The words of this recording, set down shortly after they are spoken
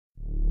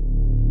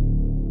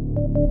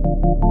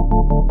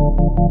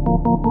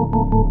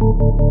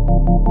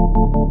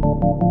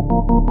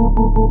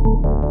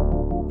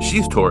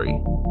She's Tori.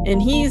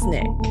 And he's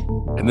Nick.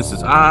 And this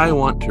is I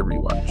Want to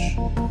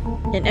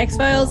Rewatch, an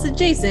X-Files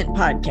adjacent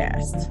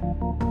podcast.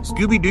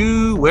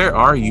 Scooby-Doo, Where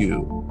Are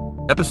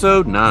You?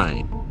 Episode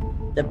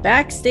 9. The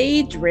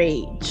Backstage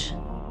Rage.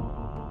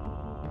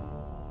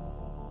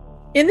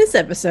 In this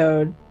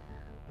episode,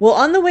 well,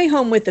 on the way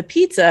home with the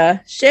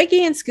pizza,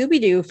 Shaggy and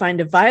Scooby-Doo find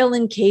a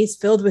violin case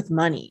filled with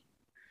money.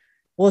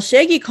 While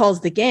Shaggy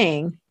calls the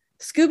gang,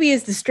 Scooby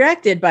is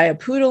distracted by a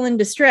poodle in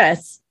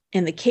distress,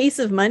 and the case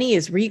of money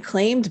is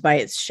reclaimed by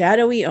its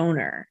shadowy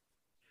owner.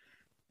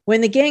 When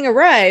the gang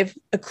arrive,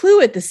 a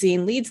clue at the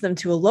scene leads them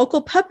to a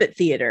local puppet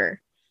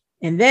theater,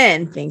 and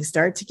then things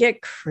start to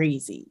get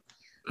crazy.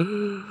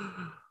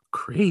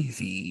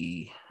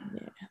 Crazy.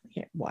 Yeah,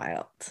 they get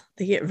wild.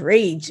 They get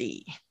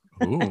ragey.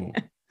 Ooh.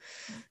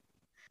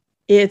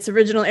 Its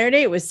original air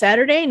date was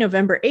Saturday,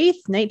 November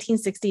 8th,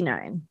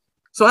 1969.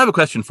 So I have a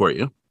question for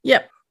you.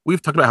 Yep.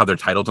 We've talked about how their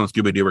titles on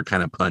Scooby-Doo are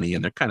kind of punny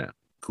and they're kind of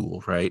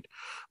cool, right?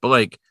 But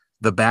like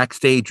the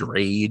Backstage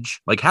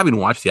Rage, like having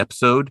watched the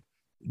episode,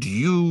 do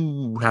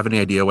you have any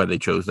idea why they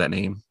chose that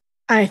name?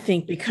 I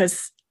think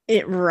because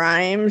it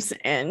rhymes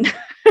and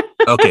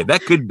okay,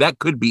 that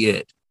could be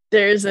it.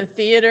 There's a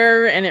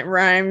theater and it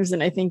rhymes,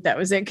 and I think that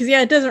was it. Because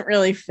it doesn't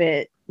really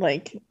fit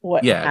like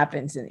what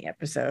happens in the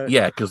episode.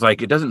 Yeah, because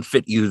like it doesn't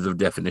fit either of the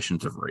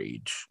definitions of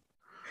rage.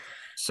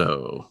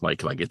 So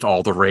like it's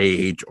all the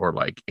rage or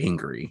like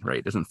angry, right?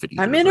 It doesn't fit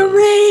either. I'm in a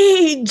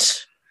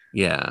rage.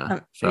 Yeah.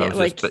 So yeah,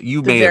 like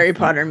you the Harry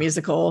Potter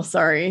musical.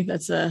 Sorry,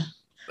 it's a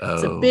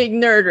big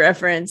nerd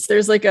reference.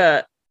 There's like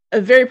a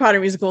Harry Potter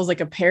musical is like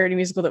a parody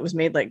musical that was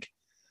made like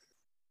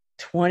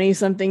 20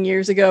 something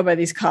years ago by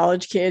these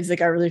college kids that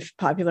got really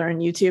popular on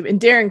YouTube.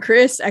 And Darren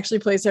Criss actually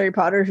plays Harry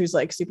Potter, who's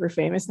like super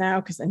famous now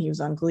because then he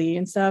was on Glee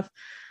and stuff.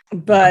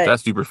 But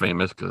that's super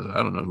famous because I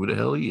don't know who the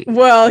hell he is.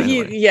 Well,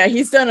 anyway.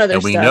 He's done other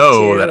stuff. And we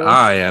know that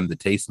I am the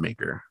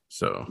tastemaker.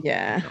 So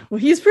yeah, well,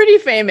 he's pretty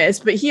famous,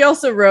 but he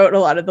also wrote a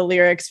lot of the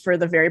lyrics for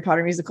the Harry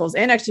Potter musicals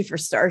and actually for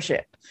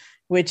Starship,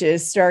 which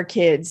is Star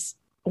Kids,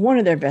 one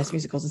of their best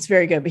musicals. It's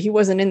very good, but he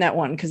wasn't in that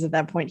one because at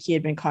that point he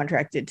had been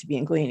contracted to be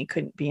in Glee and he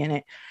couldn't be in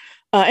it.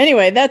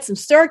 Anyway, that's some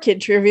Star Kid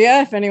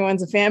trivia if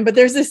anyone's a fan. But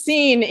there's a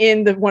scene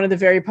in one of the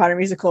Harry Potter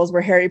musicals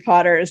where Harry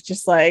Potter is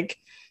just like,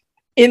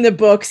 in the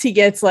books, he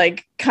gets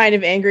like kind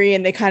of angry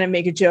and they kind of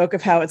make a joke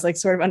of how it's like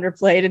sort of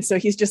underplayed. And so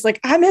he's just like,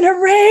 I'm in a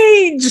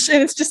rage.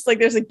 And it's just like,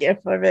 there's a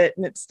gif of it.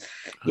 And it's,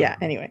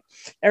 anyway,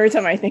 every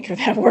time I think of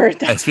that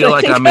word, I feel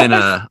like I'm in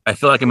a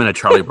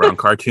Charlie Brown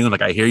cartoon.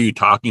 Like I hear you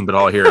talking, but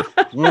all I hear is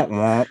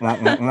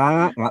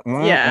yeah.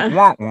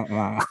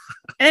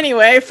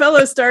 Anyway,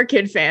 fellow Star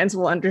Kid fans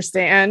will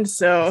understand.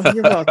 So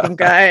you're welcome,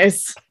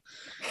 guys.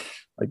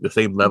 Like the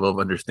same level of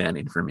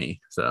understanding for me.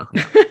 So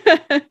yeah.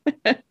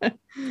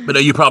 But no,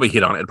 you probably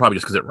hit on it. Probably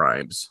just because it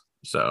rhymes.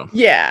 So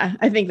yeah,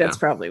 I think that's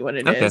probably what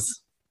it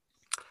is.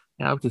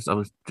 Yeah, I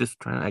was just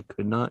trying. I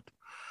could not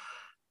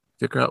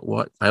figure out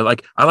what I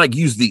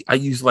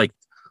use like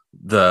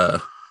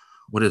the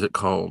what is it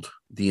called?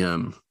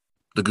 The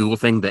Google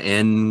thing, the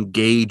N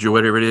gauge or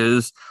whatever it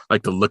is,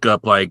 like to look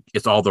up like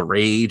it's all the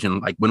rage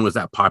and like when was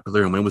that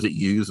popular and when was it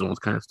used and all this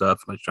kind of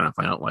stuff. I was trying to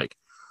find out like,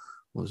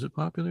 was it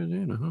popular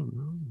then? I don't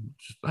know.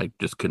 I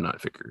just could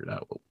not figure it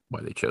out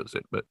why they chose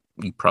it, but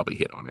you probably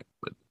hit on it.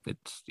 But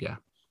it's yeah,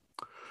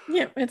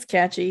 it's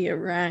catchy. It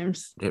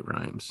rhymes. Yep.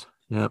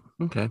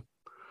 Okay.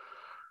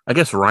 I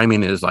guess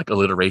rhyming is like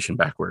alliteration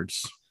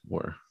backwards,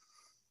 or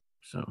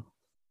so.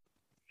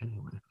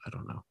 Anyway, I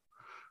don't know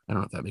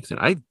if that makes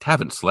sense. I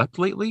haven't slept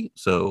lately,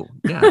 so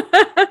yeah.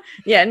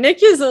 Yeah,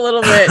 Nick is a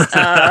little bit.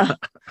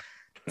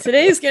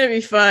 Today's going to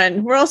be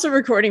fun. We're also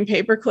recording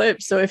paper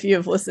clips. So if you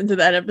have listened to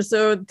that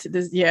episode,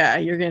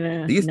 you're going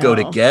to. These go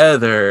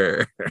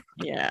together.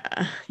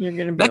 Yeah. You're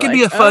going to be that could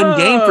be a fun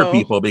game for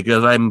people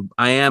because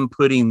I am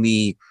putting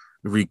the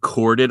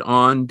recorded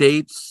on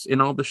dates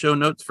in all the show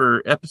notes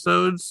for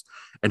episodes.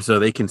 And so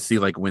they can see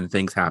like when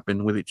things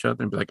happen with each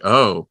other and be like,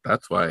 oh,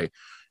 that's why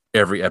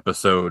every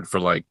episode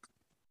for like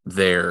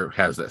there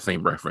has that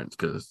same reference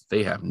because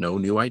they have no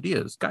new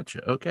ideas.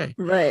 Gotcha. Okay.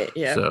 Right.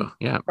 Yeah. So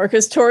yeah. Or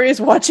because Tori is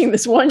watching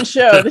this one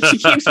show that she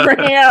keeps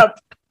bringing up.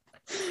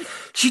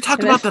 She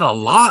talked about that a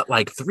lot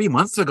like 3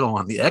 months ago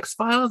on the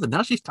X-Files, and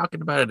now she's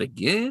talking about it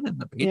again.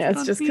 And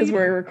it's just because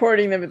we're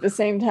recording them at the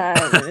same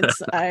time. And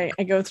it's I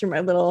go through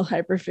my little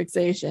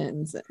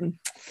hyperfixations and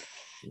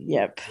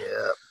yep.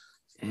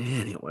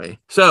 Anyway,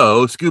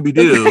 so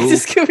Scooby-Doo.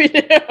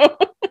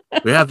 Scooby-Doo.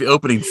 We have the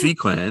opening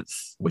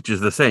sequence, which is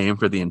the same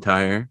for the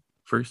entire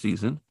first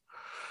season.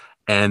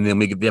 And then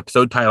we get the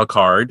episode title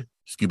card,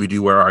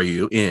 Scooby-Doo, Where Are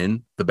You?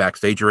 In the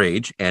Backstage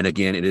Rage. And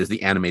again, it is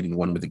the animated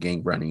one with the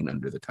gang running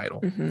under the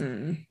title,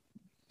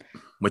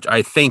 which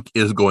I think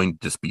is going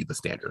to be the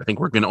standard. I think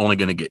we're only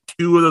going to get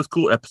 2 of those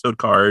cool episode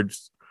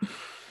cards,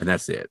 and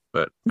that's it.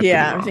 But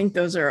I think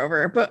those are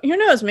over. But who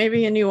knows?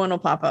 Maybe a new one will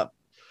pop up.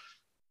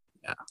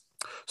 Yeah.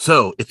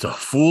 So it's a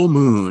full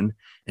moon,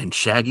 and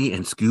Shaggy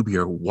and Scooby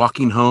are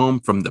walking home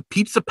from the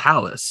Pizza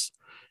Palace.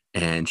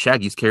 and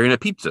Shaggy's carrying a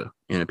pizza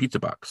in a pizza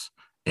box.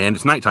 And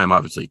it's nighttime,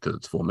 obviously, because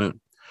it's full moon.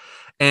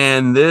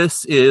 And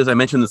this is, I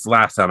mentioned this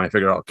last time, I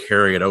figured I'll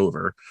carry it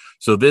over.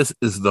 So this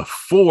is the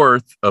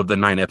 4th of the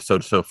 9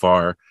 episodes so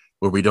far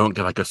where we don't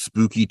get like a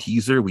spooky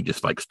teaser. We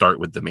just like start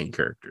with the main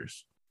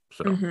characters.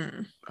 So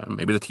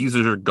maybe the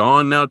teasers are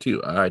gone now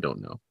too. I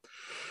don't know.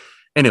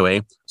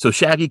 Anyway, so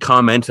Shaggy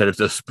comments that it's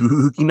a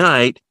spooky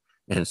night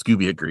and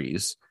Scooby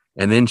agrees.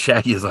 And then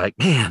Shaggy is like,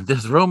 man,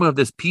 this aroma of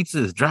this pizza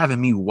is driving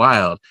me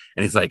wild.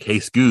 And he's like, hey,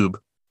 Scoob,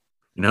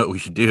 you know what we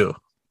should do?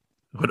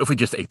 What if we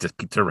just ate this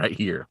pizza right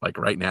here, like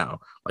right now,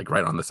 like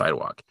right on the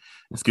sidewalk?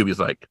 And Scooby's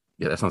like,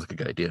 yeah, that sounds like a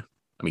good idea.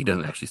 I mean, he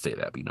doesn't actually say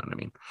that, but you know what I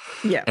mean?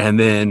 Yeah. And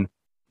then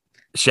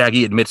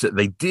Shaggy admits that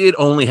they did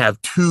only have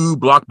 2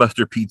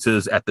 Blockbuster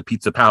pizzas at the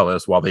Pizza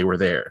Palace while they were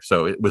there.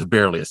 So it was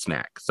barely a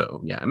snack.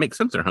 So yeah, it makes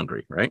sense they're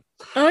hungry, right?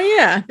 Oh,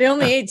 yeah. They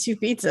only ate 2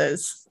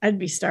 pizzas. I'd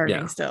be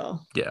starving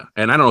still. Yeah.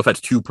 And I don't know if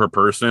that's 2 per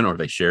person or if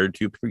they shared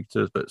 2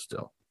 pizzas, but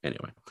still.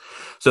 Anyway.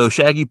 So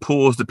Shaggy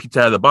pulls the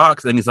pizza out of the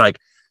box and he's like,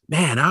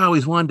 man, I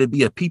always wanted to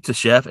be a pizza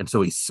chef. And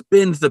so he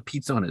spins the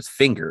pizza on his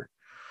finger.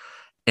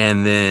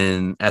 And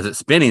then as it's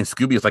spinning,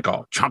 Scooby is like,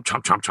 oh, chomp,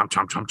 chomp, chomp, chomp,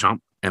 chomp, chomp, chomp.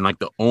 And like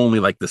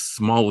the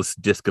smallest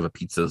disc of a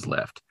pizza is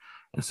left.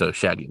 And so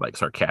Shaggy like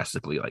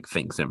sarcastically like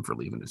thanks him for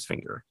leaving his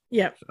finger.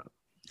 Yep.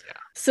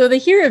 So they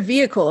hear a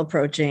vehicle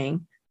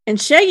approaching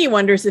and Shaggy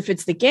wonders if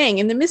it's the gang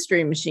in the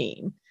mystery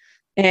machine.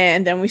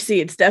 And then we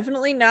see it's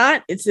definitely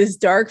not. It's this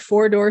dark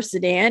 4-door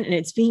sedan and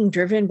it's being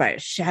driven by a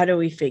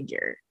shadowy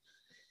figure.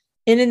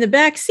 And in the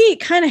back seat,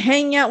 kind of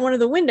hanging out one of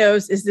the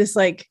windows, is this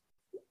like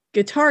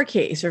guitar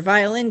case or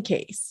violin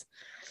case.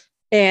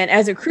 And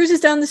as it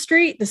cruises down the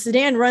street, the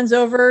sedan runs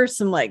over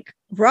some like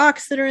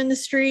rocks that are in the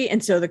street.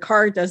 And so the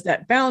car does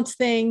that bounce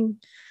thing.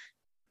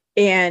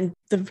 And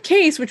the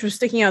case, which was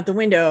sticking out the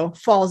window,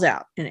 falls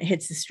out and it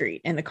hits the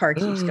street and the car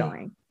keeps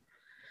going.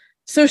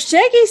 So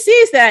Shaggy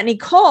sees that and he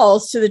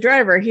calls to the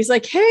driver. He's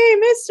like, hey,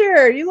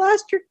 mister, you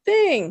lost your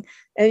thing.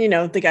 And, you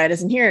know, the guy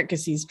doesn't hear it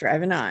because he's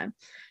driving on.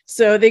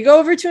 So they go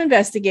over to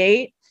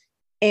investigate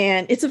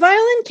and it's a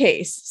violin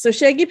case. So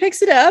Shaggy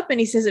picks it up and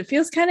he says it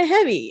feels kind of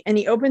heavy. And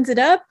he opens it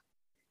up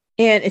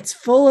and it's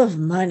full of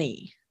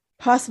money,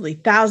 possibly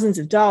thousands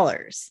of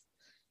dollars.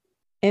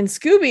 And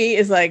Scooby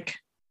is like,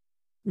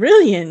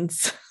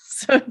 millions.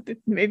 So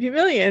maybe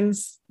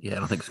millions. Yeah, I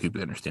don't think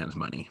Scooby understands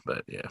money,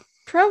 but yeah.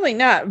 Probably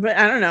not, but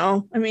I don't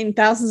know. I mean,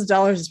 thousands of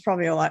dollars is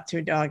probably a lot to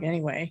a dog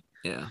anyway.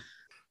 Yeah.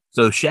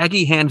 So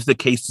Shaggy hands the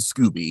case to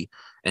Scooby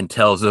and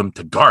tells him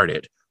to guard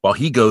it while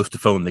he goes to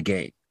phone the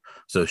gang.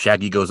 So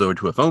Shaggy goes over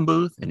to a phone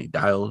booth and he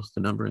dials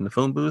the number in the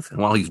phone booth. And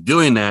while he's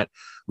doing that,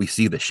 we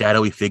see the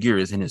shadowy figure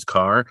is in his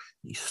car.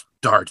 He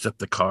starts up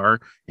the car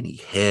and he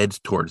heads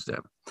towards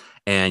them.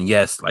 And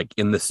yes, like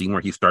in the scene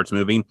where he starts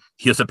moving,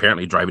 he is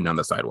apparently driving down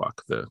the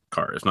sidewalk. The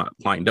car is not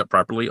lined up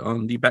properly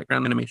on the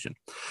background animation.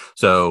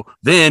 So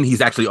then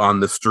he's actually on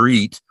the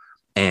street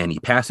and he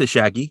passes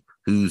Shaggy,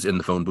 who's in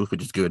the phone booth,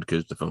 which is good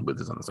because the phone booth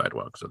is on the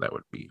sidewalk. So that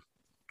would be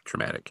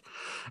traumatic.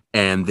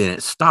 And then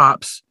it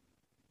stops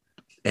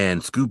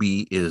and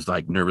Scooby is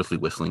like nervously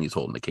whistling. He's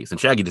holding the case and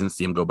Shaggy doesn't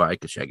see him go by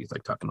because Shaggy's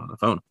like talking on the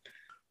phone.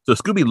 So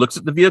Scooby looks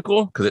at the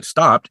vehicle because it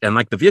stopped and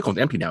like the vehicle's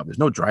empty now. There's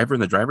no driver in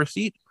the driver's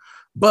seat,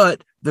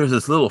 but there's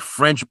this little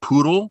French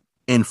poodle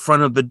in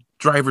front of the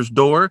driver's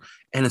door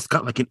and it's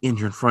got like an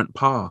injured front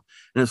paw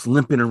and it's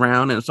limping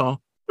around and it's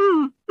all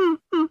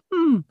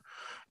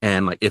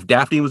And like if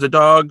Daphne was a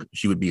dog,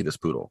 she would be this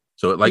poodle.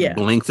 So it like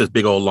blinks his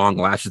big old long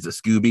lashes at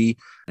Scooby.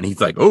 And he's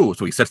like, oh,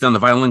 so he sets down the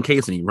violin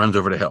case and he runs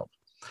over to help.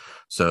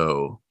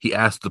 So he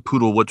asks the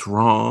poodle what's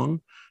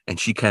wrong. And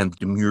she kind of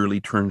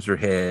demurely turns her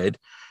head.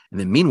 And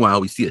then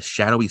meanwhile, we see a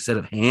shadowy set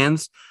of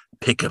hands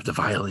pick up the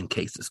violin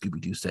case that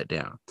Scooby-Doo set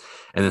down.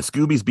 And then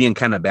Scooby's being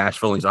kind of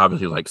bashful. He's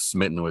obviously like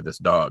smitten with this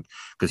dog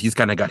because he's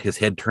kind of got his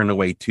head turned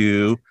away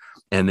too.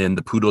 And then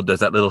the poodle does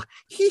that little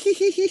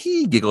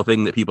hee giggle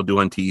thing that people do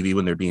on TV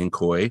when they're being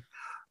coy.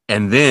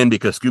 And then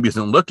because Scooby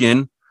isn't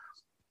looking,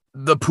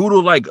 the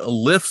poodle like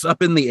lifts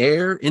up in the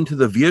air into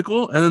the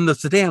vehicle and then the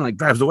sedan like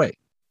drives away.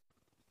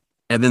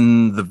 And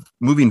then the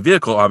moving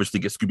vehicle obviously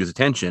gets Scooby's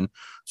attention.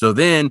 So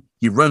then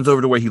he runs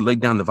over to where he laid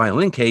down the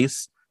violin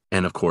case.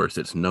 And of course,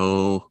 it's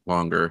no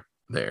longer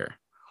there.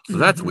 So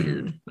that's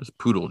weird. This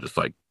poodle just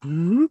like,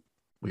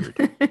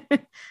 weird.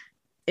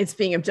 It's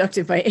being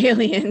abducted by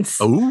aliens.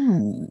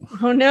 Oh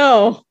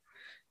no.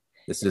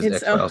 This is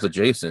X-Files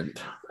adjacent.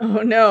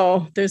 Oh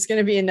no. There's going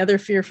to be another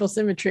Fearful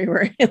Symmetry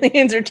where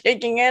aliens are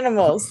taking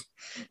animals.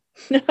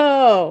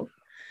 No.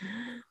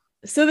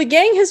 So the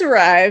gang has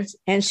arrived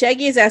and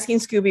Shaggy is asking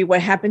Scooby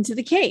what happened to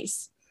the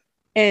case.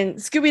 And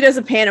Scooby does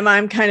a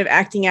pantomime kind of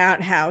acting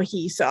out how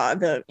he saw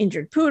the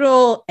injured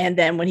poodle. And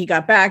then when he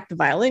got back, the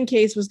violin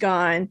case was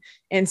gone.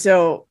 And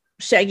so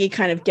Shaggy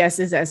kind of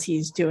guesses as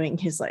he's doing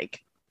his like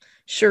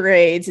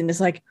charades and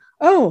is like,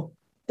 oh,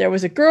 there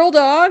was a girl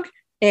dog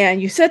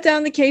and you set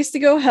down the case to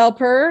go help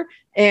her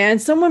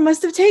and someone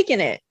must have taken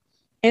it.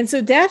 And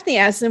so Daphne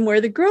asks him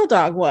where the girl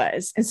dog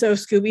was. And so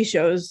Scooby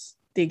shows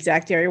the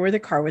exact area where the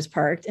car was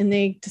parked and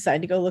they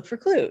decide to go look for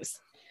clues.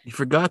 You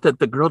forgot that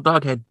the girl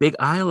dog had big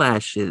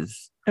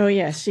eyelashes. Oh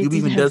yeah, she Scooby did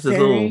even have does his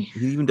little, very.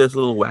 he even does a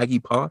little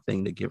waggy paw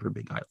thing to give her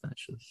big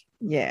eyelashes.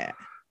 Yeah.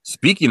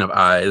 Speaking of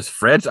eyes,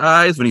 Fred's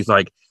eyes, when he's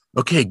like,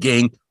 okay,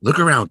 gang, look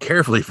around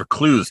carefully for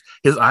clues.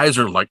 His eyes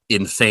are like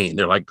insane.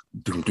 They're like,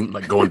 doom, doom,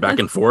 like going back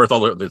and forth.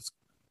 All it's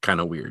kind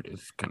of weird.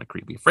 It's kind of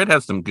creepy. Fred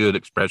has some good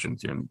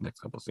expressions here in the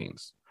next couple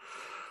scenes.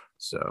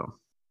 So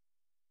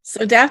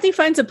So Daphne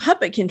finds a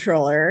puppet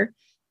controller,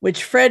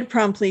 which Fred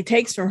promptly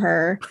takes from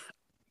her.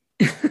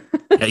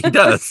 yeah, he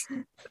does.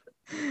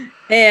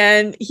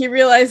 And he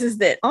realizes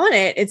that on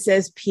it, it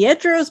says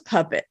Pietro's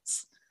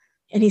Puppets.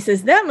 And he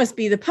says, that must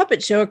be the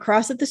puppet show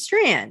across at the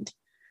Strand.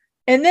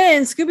 And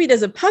then Scooby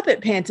does a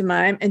puppet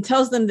pantomime and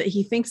tells them that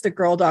he thinks the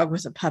girl dog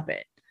was a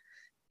puppet.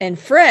 And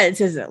Fred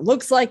says it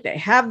looks like they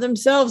have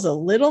themselves a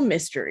little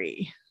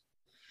mystery.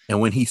 And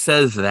when he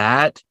says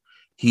that,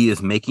 he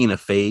is making a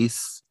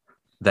face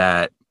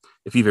that,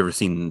 if you've ever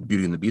seen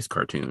Beauty and the Beast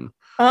cartoon,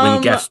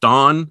 when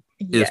Gaston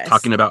is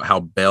talking about how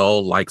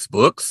Belle likes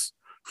books,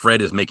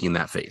 Fred is making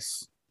that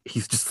face.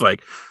 He's just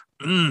like,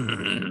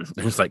 and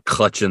just like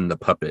clutching the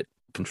puppet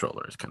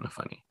controller. Is kind of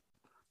funny.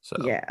 So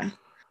yeah.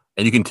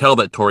 And you can tell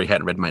that Tori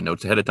hadn't read my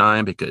notes ahead of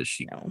time because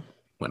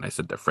when I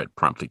said that, Fred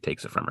promptly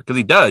takes it from her because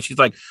he does. She's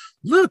like,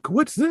 look,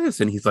 what's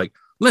this? And he's like,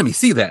 let me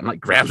see that. And like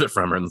grabs it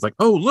from her and it's like,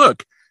 oh,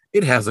 look,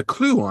 it has a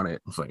clue on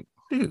it. It's like,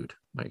 dude,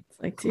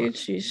 dude,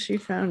 she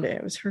found it.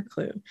 It was her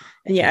clue.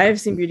 And yeah, I've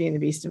seen Beauty and the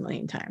Beast a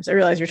million times. I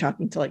realize you're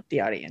talking to like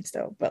the audience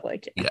though, but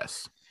like,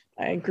 yes,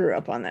 I grew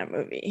up on that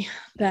movie,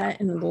 that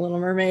and The Little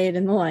Mermaid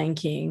and The Lion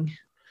King.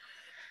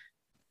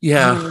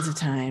 Yeah, millions of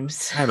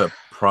times. I have a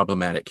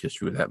problematic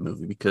history with that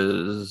movie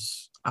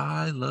because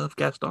I love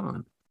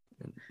Gaston.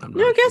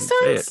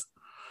 Gaston's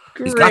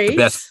great. He's got the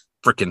best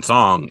freaking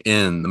song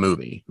in the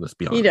movie. Let's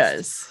be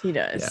honest. He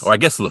does. Yeah. Well, I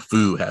guess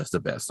LeFou has the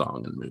best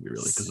song in the movie,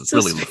 really, because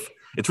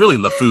it's really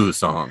LeFou's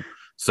song.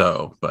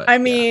 So, but I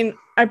mean,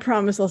 I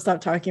promise I'll stop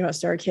talking about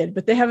Star Kid,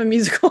 but they have a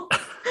musical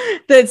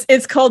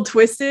it's called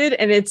Twisted,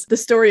 and it's the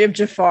story of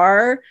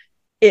Jafar.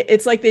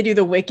 It's like they do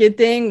the Wicked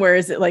thing,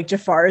 whereas it like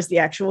Jafar is the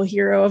actual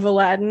hero of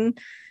Aladdin,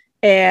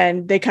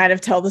 and they kind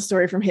of tell the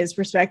story from his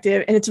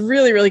perspective, and it's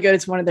really, really good.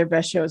 It's one of their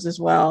best shows as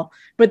well.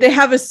 But they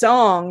have a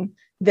song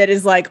that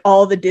is like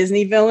all the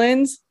Disney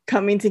villains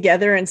coming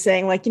together and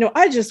saying like,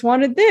 I just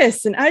wanted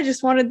this and I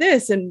just wanted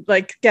this, and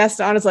like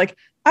Gaston is like,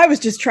 I was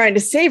just trying to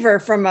save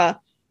her from a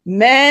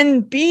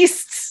man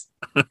beasts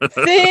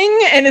thing.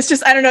 And it's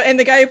just, I don't know. And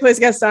the guy who plays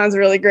Gaston is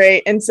really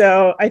great. And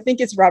so I think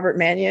it's Robert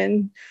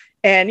Mannion.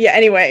 And yeah,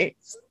 anyway,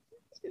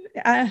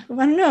 I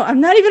don't know. I'm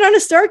not even on a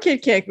Star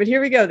Kid kick, but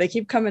here we go. They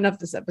keep coming up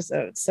this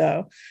episode.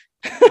 So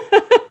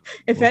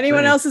if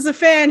anyone else is a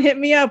fan, hit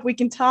me up. We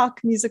can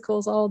talk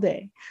musicals all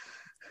day.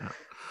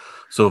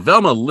 So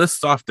Velma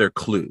lists off their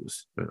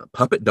clues: a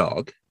puppet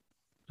dog,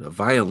 a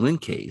violin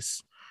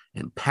case,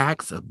 and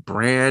packs of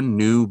brand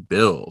new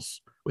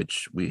bills,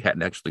 which we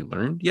hadn't actually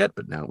learned yet,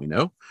 but now we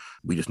know.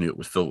 We just knew it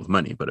was filled with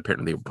money, but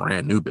apparently they were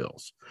brand new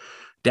bills.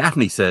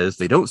 Daphne says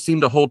they don't seem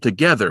to hold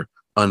together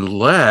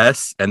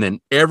unless, and then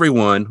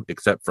everyone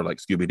except for like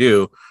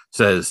Scooby-Doo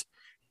says,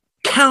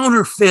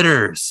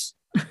 counterfeiters.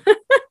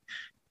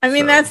 I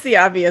mean, that's the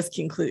obvious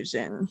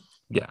conclusion.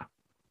 Yeah.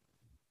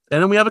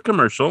 And then we have a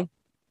commercial.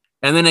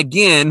 And then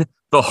again,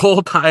 the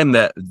whole time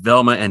that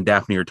Velma and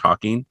Daphne are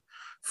talking,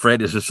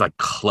 Fred is just like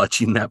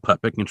clutching that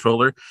puppet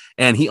controller.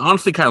 And he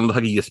honestly kind of looked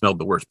like he just smelled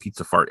the worst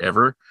pizza fart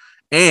ever.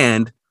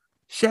 And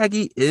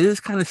Shaggy is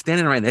kind of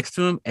standing right next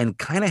to him and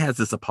kind of has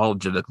this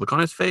apologetic look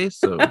on his face.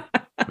 So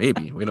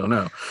maybe, we don't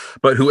know.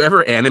 But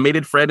whoever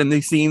animated Fred in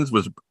these scenes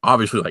was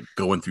obviously like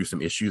going through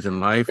some issues in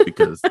life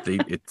because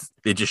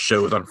it just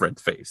shows on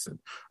Fred's face. And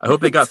I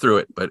hope they got through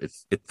it, but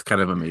it's kind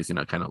of amazing.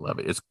 I kind of love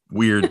it. It's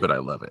weird, but I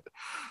love it.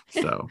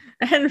 So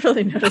I hadn't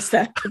really noticed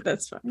that, but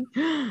that's funny.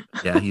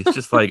 Yeah, he's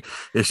just like,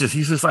 he's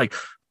just like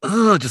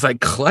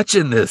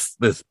clutching this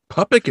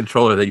puppet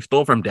controller that he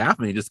stole from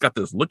Daphne. He just got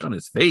this look on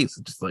his face.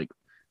 It's just like,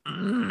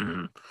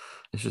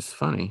 it's just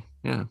funny.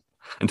 Yeah.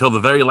 Until the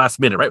very last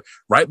minute,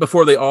 right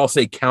before they all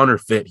say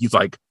counterfeit, he's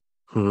like,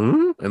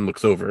 and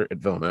looks over at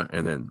Velma,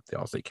 and then they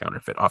all say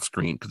counterfeit off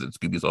screen because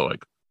Scooby's all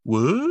like,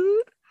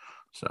 what?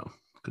 So,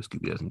 because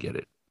Scooby doesn't get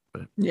it.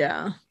 But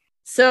yeah.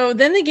 So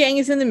then the gang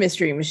is in the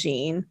mystery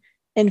machine,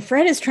 and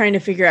Fred is trying to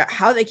figure out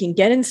how they can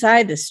get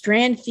inside the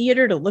Strand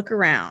Theater to look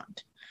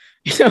around.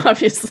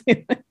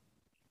 Obviously,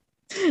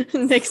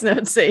 Nick's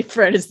notes say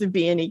Fred is the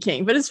B&E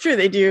king, but it's true,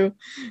 they do.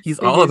 He's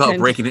all about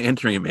breaking and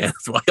entering, man.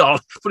 That's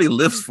what he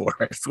lives for,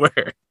 I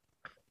swear.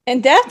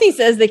 And Daphne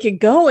says they could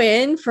go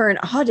in for an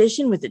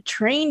audition with a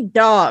trained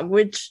dog,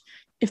 which,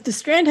 if the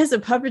Strand has a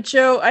puppet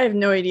show, I have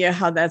no idea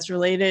how that's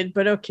related,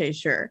 but okay,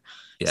 sure.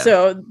 Yeah.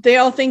 So they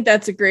all think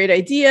that's a great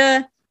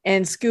idea,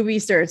 and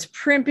Scooby starts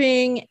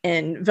primping,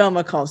 and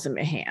Velma calls him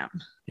a ham.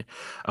 Yeah.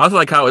 I also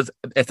like how it's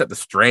at the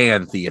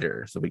Strand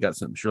Theater, so we got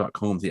some Sherlock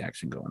Holmesy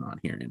action going on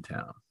here in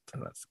town. So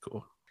that's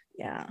cool.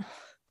 Yeah.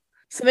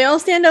 So they all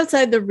stand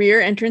outside the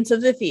rear entrance of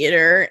the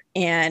theater,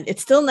 and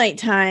it's still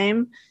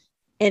nighttime.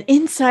 And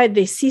inside,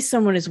 they see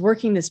someone is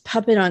working this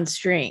puppet on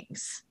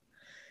strings.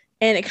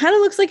 And it kind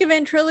of looks like a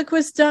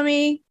ventriloquist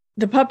dummy.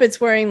 The puppet's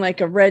wearing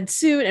like a red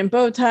suit and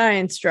bow tie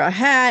and straw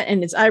hat,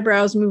 and its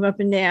eyebrows move up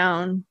and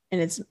down,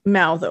 and its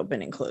mouth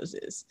open and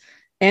closes.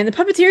 And the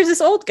puppeteer is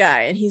this old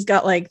guy, and he's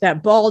got like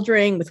that bald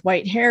ring with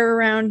white hair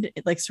around,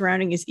 like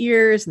surrounding his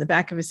ears and the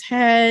back of his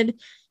head.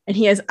 And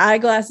he has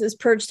eyeglasses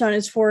perched on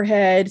his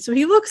forehead. So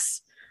he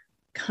looks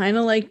kind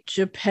of like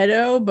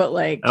Geppetto, but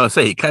like... I would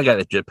say he kind of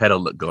got a Geppetto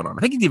look going on.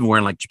 I think he's even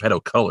wearing like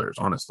Geppetto colors,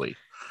 honestly.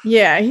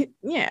 Yeah,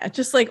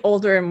 just like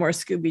older and more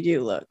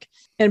Scooby-Doo look.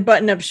 And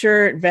button-up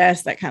shirt,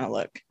 vest, that kind of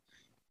look.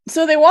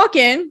 So they walk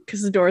in,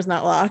 because the door is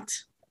not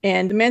locked.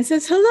 And the man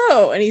says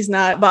hello. And he's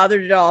not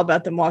bothered at all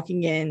about them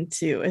walking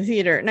into a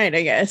theater at night,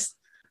 I guess.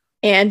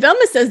 And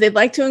Velma says they'd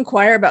like to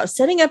inquire about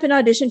setting up an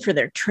audition for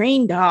their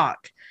trained dog.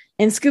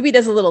 And Scooby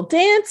does a little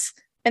dance.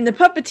 And the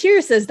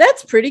puppeteer says,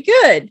 that's pretty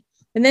good.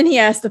 And then he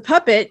asks the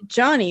puppet,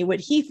 Johnny, what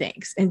he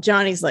thinks. And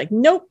Johnny's like,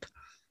 nope.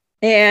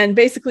 And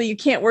basically, you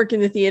can't work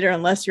in the theater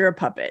unless you're a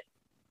puppet.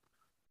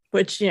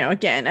 Which,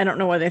 again, I don't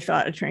know why they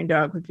thought a trained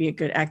dog would be a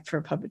good act for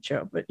a puppet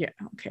show. But yeah,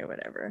 okay,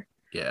 whatever.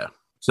 Yeah.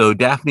 So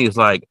Daphne is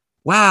like,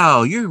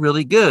 wow, you're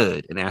really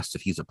good. And asks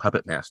if he's a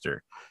puppet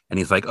master. And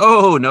he's like,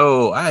 oh,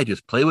 no, I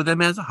just play with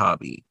them as a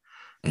hobby.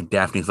 And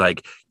Daphne's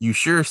like, you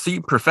sure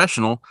seem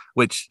professional,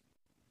 which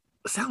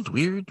sounds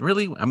weird,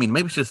 really. I mean,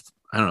 maybe it's just,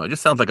 I don't know. It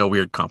just sounds like a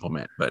weird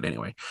compliment. But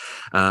anyway,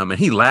 and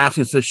he laughs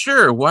and says,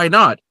 sure, why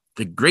not?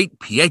 The great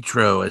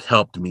Pietro has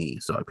helped me.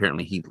 So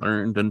apparently he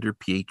learned under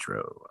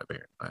Pietro.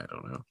 I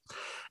don't know.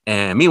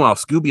 And meanwhile,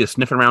 Scooby is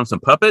sniffing around some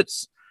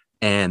puppets.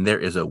 And there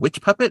is a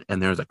witch puppet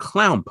and there's a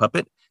clown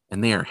puppet.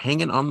 And they are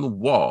hanging on the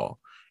wall.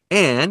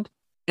 And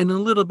in a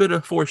little bit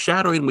of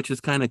foreshadowing, which is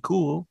kind of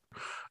cool,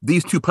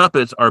 these two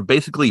puppets are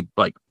basically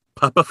like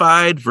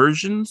puppified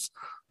versions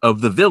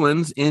of the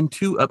villains in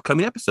 2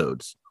 upcoming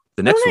episodes.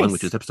 The next one,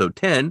 which is episode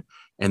 10,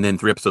 and then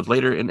 3 episodes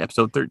later in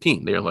episode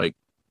 13. They're like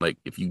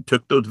if you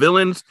took those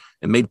villains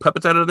and made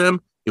puppets out of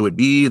them, it would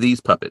be these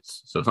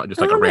puppets. So it's not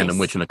just like a random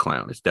witch and a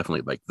clown. It's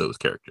definitely like those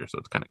characters. So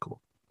it's kind of cool.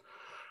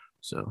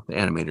 So the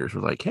animators were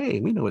like, hey,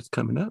 we know what's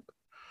coming up.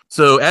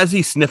 So as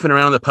he's sniffing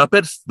around the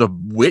puppets, the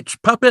witch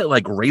puppet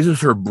like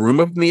raises her broom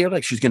up in the air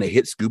like she's going to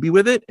hit Scooby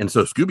with it. And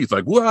so Scooby's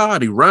like, wow,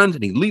 and he runs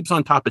and he leaps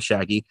on top of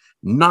Shaggy,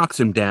 knocks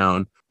him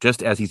down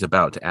just as he's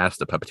about to ask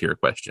the puppeteer a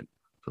question.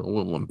 So a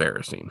little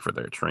embarrassing for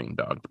their trained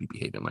dog to be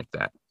behaving like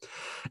that.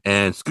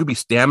 And Scooby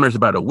stammers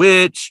about a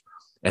witch,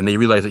 and they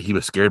realize that he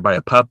was scared by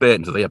a puppet.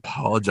 And so they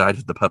apologize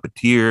to the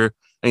puppeteer.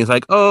 And he's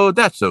like, oh,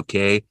 that's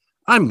okay.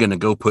 I'm going to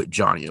go put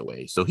Johnny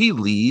away. So he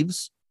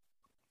leaves.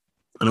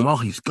 And while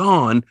he's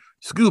gone,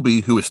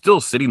 Scooby, who is still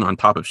sitting on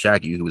top of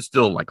Shaggy, who is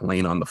still like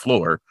laying on the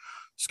floor,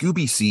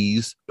 Scooby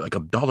sees like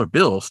a dollar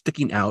bill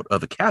sticking out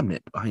of a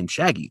cabinet behind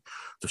Shaggy.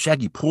 So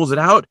Shaggy pulls it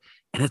out,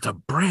 and it's a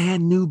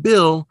brand new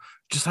bill,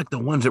 just like the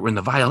ones that were in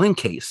the violin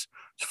case.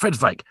 So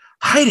Fred's like,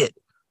 hide it.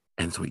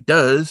 And so he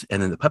does.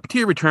 And then the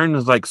puppeteer returns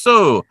and is like,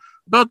 so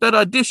about that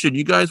audition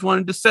you guys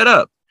wanted to set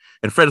up.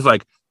 And Fred is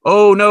like,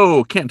 oh,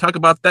 no, can't talk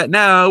about that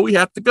now. We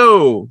have to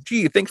go.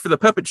 Gee, thanks for the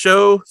puppet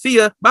show. See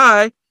ya.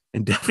 Bye.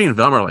 And Daphne and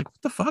Velma are like,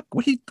 what the fuck?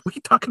 What are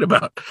you talking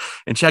about?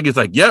 And Shaggy's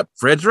like, yep,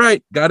 Fred's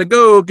right. Gotta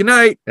go. Good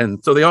night.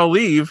 And so they all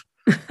leave.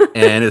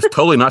 And it's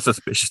totally not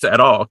suspicious at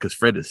all because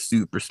Fred is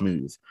super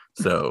smooth.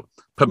 So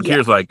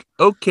puppeteer's like,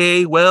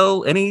 okay,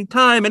 well,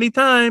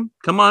 anytime.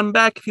 Come on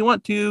back if you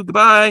want to.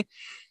 Goodbye.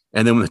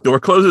 And then when the door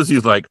closes,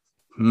 he's like,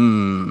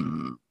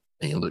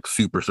 And he looks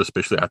super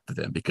suspiciously after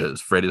them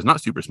because Fred is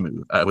not super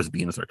smooth. I was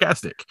being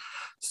sarcastic.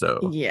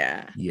 So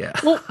yeah.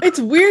 Well, it's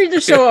weird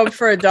to show up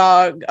for a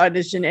dog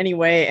audition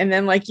anyway, and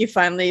then like you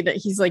finally that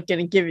he's like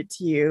gonna give it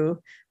to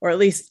you, or at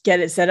least get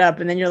it set up,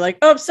 and then you're like,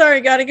 oh, sorry,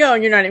 gotta go,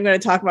 and you're not even gonna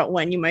talk about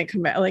when you might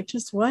come back. Like,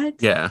 just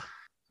what? Yeah.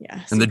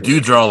 And the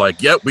dudes are all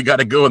like, yep, we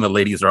gotta go, and the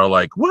ladies are all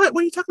like, what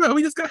are you talking about?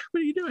 What are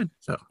you doing?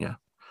 So yeah,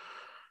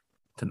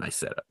 it's a nice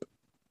setup.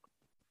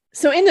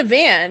 So in the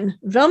van,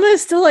 Velma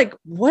is still like,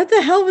 what the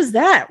hell was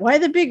that? Why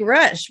the big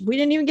rush? We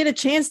didn't even get a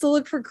chance to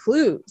look for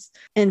clues.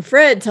 And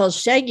Fred tells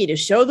Shaggy to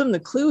show them the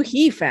clue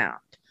he found.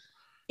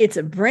 It's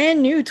a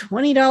brand new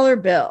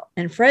 $20 bill.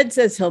 And Fred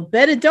says he'll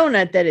bet a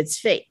donut that it's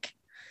fake.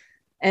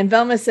 And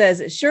Velma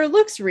says it sure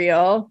looks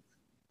real.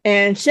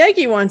 And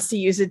Shaggy wants to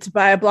use it to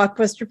buy a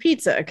Blockbuster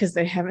pizza because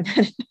they haven't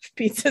had enough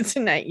pizza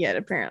tonight yet,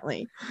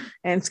 apparently.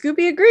 And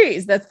Scooby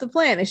agrees. That's the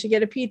plan. They should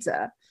get a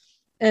pizza.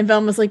 And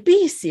Velma's like,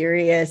 be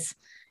serious.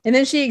 And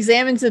then she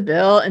examines the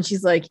bill and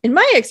she's like, in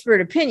my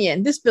expert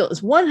opinion, this bill is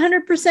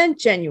 100%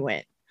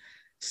 genuine.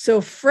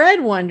 So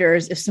Fred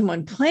wonders if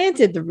someone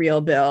planted the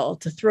real bill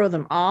to throw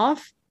them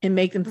off and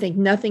make them think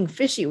nothing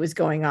fishy was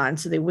going on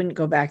so they wouldn't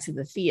go back to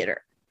the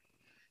theater.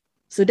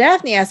 So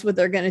Daphne asks what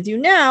they're going to do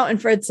now.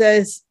 And Fred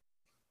says,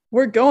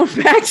 we're going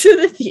back to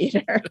the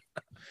theater.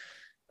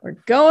 We're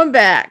going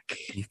back.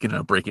 He's going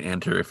to break and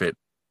enter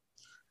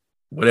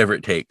whatever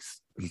it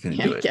takes. He's going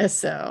to do it. I guess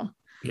so.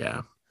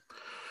 Yeah.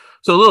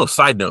 So a little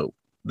side note,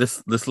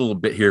 this little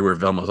bit here where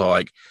Velma's all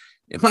like,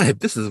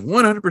 this is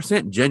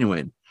 100%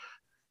 genuine.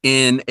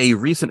 In a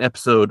recent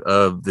episode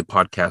of the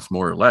podcast,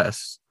 More or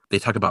Less, they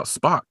talk about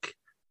Spock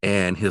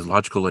and his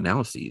logical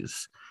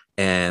analyses.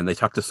 and they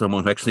talked to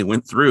someone who actually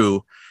went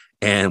through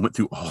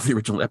all the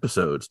original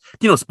episodes.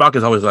 You know, Spock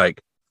is always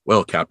like,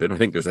 well, Captain, I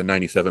think there's a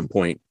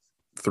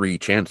 97.3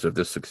 chance of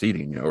this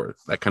succeeding, you know, or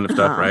that kind of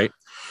stuff, right?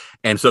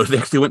 And so they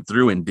actually went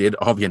through and did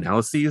all the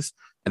analyses,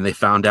 and they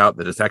found out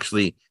that it's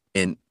actually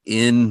an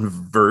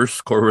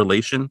inverse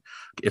correlation.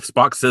 If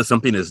Spock says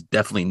something is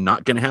definitely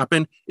not going to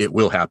happen, it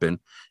will happen.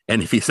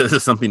 And if he says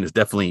that something is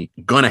definitely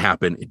going to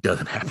happen, it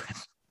doesn't happen.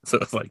 So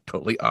it's like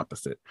totally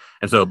opposite.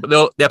 And so, but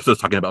the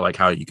episode's talking about like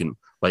how you can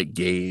like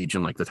gauge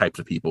and like the types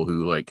of people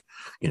who like,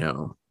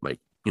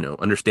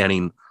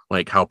 understanding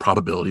like how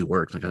probability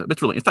works. Like,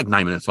 it's like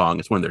 9 minutes long.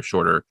 It's one of their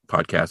shorter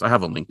podcasts. I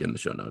have a link in the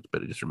show notes,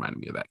 but it just reminded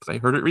me of that because I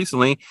heard it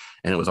recently,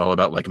 and it was all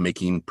about like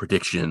making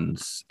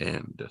predictions,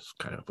 and just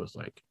kind of was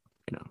like,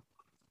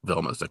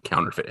 Velma's a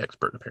counterfeit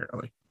expert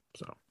apparently.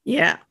 So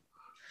yeah.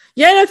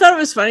 And I thought it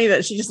was funny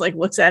that she just like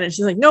looks at it and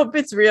she's like, nope,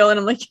 it's real. And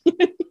I'm like,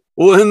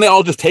 well, then they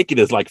all just take it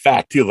as like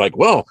fact too. Like,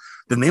 well,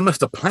 then they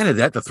must have planted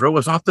that to throw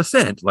us off the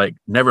scent. Like,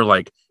 never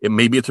like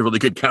maybe it's a really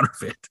good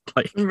counterfeit.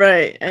 Like,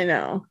 right. I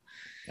know.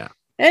 Yeah.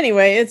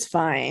 Anyway, it's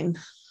fine.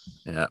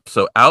 Yeah.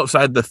 So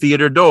outside the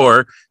theater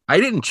door, I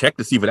didn't check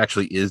to see if it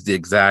actually is the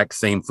exact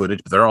same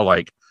footage, but they're all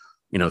like,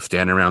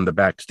 standing around the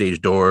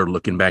backstage door,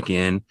 looking back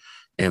in,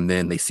 and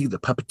then they see the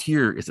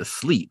puppeteer is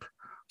asleep.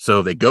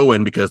 So they go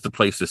in because the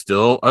place is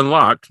still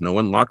unlocked. No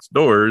one locks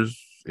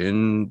doors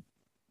in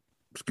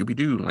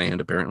Scooby-Doo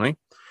land, apparently.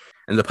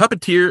 And the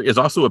puppeteer is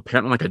also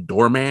apparently like a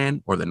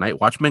doorman or the night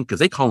watchman, because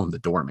they call him the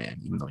doorman,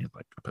 even though he's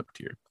like a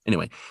puppeteer.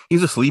 Anyway,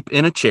 he's asleep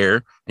in a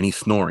chair and he's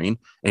snoring,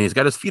 and he's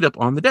got his feet up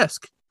on the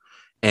desk.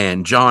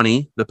 And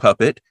Johnny, the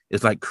puppet,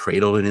 is like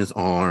cradled in his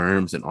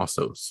arms and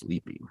also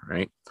sleeping,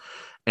 right?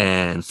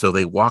 And so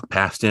they walk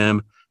past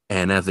him,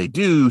 and as they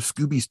do,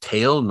 Scooby's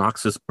tail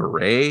knocks this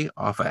beret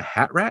off a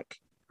hat rack,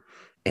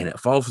 and it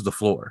falls to the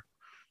floor.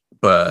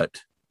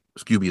 But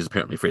Scooby is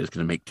apparently afraid it's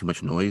going to make too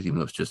much noise, even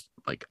though it's just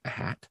like a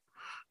hat.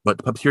 But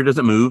the puppeteer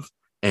doesn't move,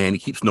 and he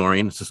keeps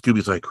snoring. So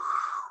Scooby's like,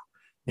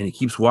 and he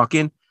keeps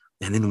walking.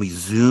 And then we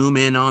zoom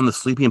in on the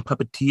sleeping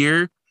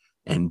puppeteer,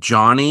 and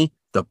Johnny,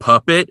 the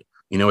puppet,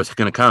 it's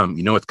going to come.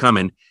 It's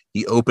coming.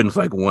 He opens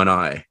like one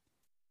eye,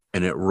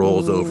 and it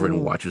rolls over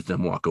and watches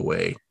them walk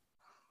away.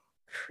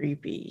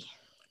 Creepy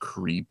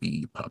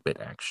Puppet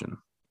action.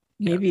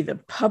 Maybe the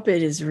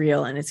puppet is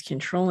real and it's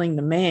controlling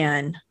the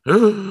man.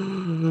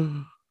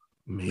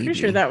 Maybe. Pretty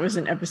sure that was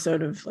an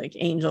episode of like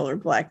Angel or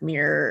Black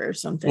Mirror or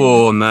something.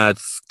 Well, and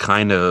that's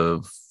kind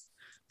of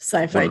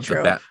sci-fi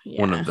trope.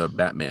 One of the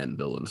Batman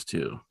villains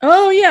too.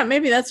 Oh yeah,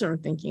 maybe that's what I'm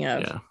thinking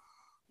of.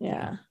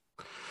 Yeah.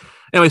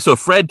 Anyway, so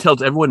Fred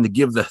tells everyone to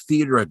give the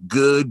theater a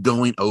good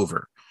going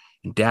over.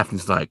 And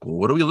Daphne's like, well,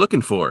 what are we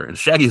looking for? And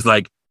Shaggy's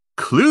like,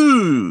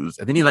 clues.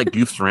 And then he like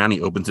goofs around.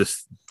 He opens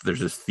there's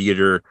this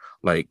theater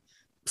like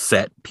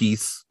set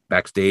piece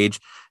backstage,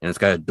 and it's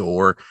got a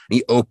door, and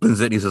he opens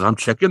it and he says, I'm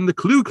checking the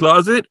clue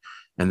closet.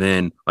 And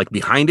then like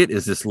behind it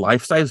is this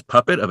life-size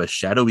puppet of a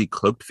shadowy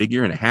cloaked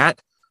figure in a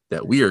hat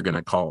that we are going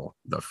to call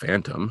the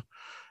Phantom.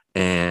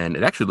 And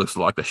it actually looks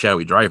like the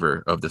shadowy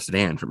driver of the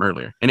sedan from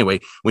earlier. Anyway,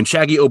 when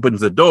Shaggy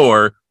opens the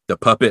door, the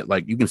puppet,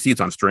 like you can see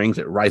it's on strings,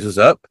 it rises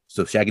up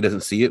so Shaggy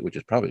doesn't see it, which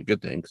is probably a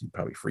good thing because he'd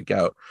probably freak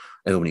out.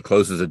 And then when he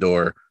closes the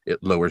door,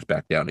 it lowers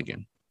back down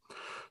again.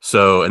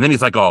 So, and then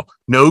he's like, oh,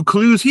 no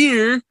clues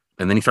here.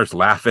 And then he starts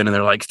laughing, and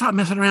they're like, stop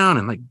messing around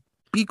and like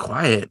be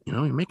quiet.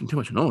 You're making too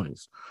much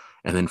noise.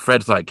 And then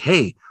Fred's like,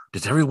 hey,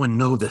 does everyone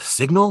know the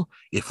signal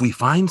if we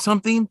find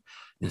something?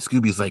 And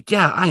Scooby's like,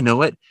 yeah, I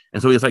know it.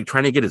 And so he's like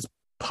trying to get his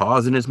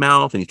paws in his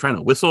mouth, and he's trying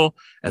to whistle,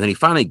 and then he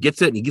finally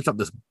gets it, and he gets up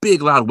this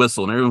big loud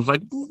whistle, and everyone's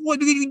like,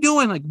 what are you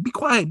doing? Like, be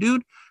quiet,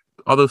 dude.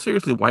 Although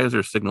seriously, why is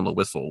there a signal to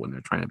whistle when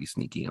they're trying to be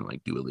sneaky and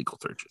like do illegal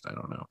searches? I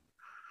don't know.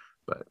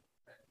 But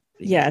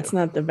yeah, it's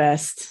not the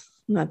best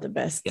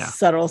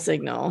subtle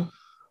signal.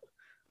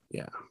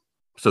 Yeah.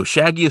 So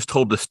Shaggy is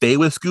told to stay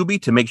with Scooby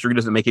to make sure he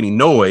doesn't make any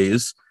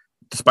noise,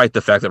 despite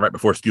the fact that right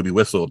before Scooby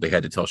whistled, they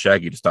had to tell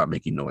Shaggy to stop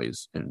making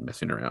noise and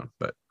messing around,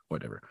 but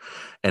whatever.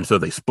 And so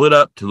they split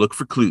up to look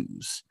for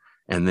clues.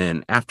 And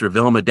then after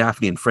Velma,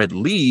 Daphne, and Fred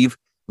leave,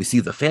 we see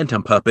the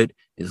Phantom puppet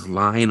is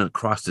lying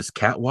across this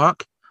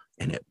catwalk,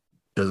 and it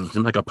doesn't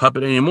seem like a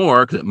puppet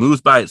anymore because it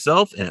moves by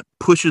itself, and it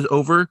pushes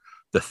over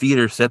the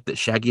theater set that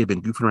Shaggy had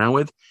been goofing around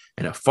with,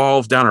 and it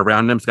falls down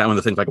around him. It's got one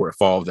of the things like where it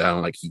falls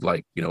down, like he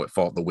like,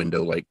 the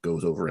window like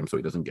goes over him so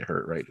he doesn't get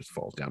hurt, right? It just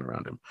falls down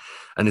around him.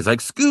 And he's like,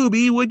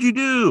 Scooby, what'd you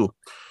do?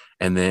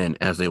 And then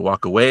as they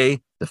walk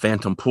away, the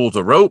Phantom pulls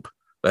a rope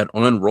that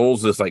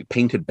unrolls this like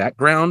painted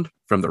background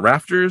from the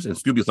rafters, and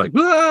Scooby's like,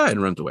 ah,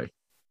 and runs away.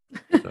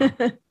 So,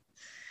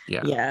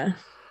 yeah.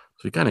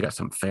 So we kind of got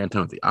some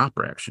Phantom of the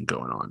Opera action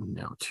going on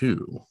now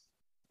too.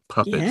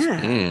 Puppets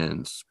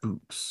and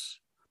spooks.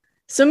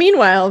 So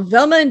meanwhile,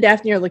 Velma and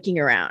Daphne are looking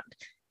around,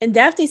 and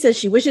Daphne says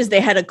she wishes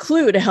they had a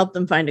clue to help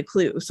them find a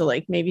clue. So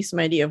like maybe some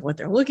idea of what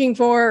they're looking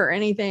for or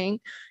anything.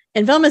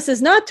 And Velma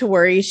says not to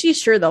worry. She's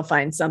sure they'll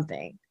find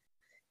something.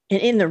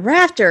 And in the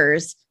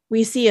rafters,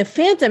 we see a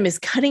Phantom is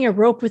cutting a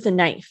rope with a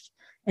knife,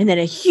 and then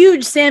a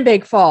huge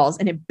sandbag falls,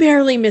 and it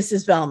barely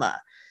misses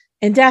Velma.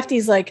 And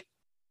Daphne's like,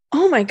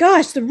 oh my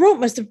gosh, the rope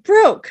must have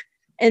broke.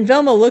 And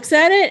Velma looks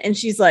at it and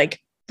she's like,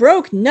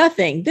 broke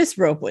nothing. This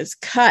rope was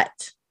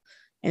cut.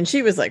 And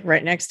she was like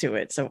right next to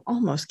it. So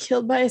almost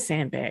killed by a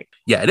sandbag.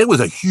 Yeah, and it was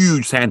a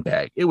huge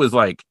sandbag. It was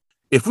like,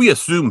 if we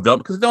assume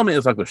Velma, because Velma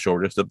is like the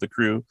shortest of the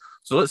crew.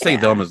 So let's say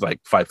Velma's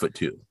like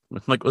 5'2".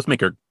 Let's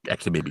make her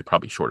actually maybe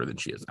probably shorter than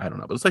she is. I don't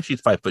know, but let's say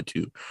she's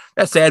 5'2".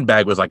 That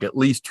sandbag was like at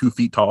least 2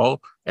 feet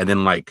tall, and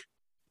then like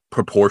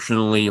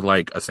proportionally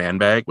like a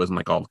sandbag wasn't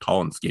like all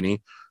tall and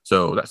skinny.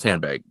 So that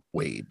sandbag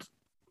weighed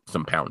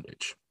some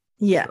poundage.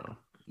 Yeah, so,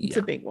 it's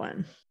a big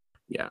one.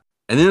 Yeah,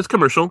 and then it's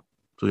commercial.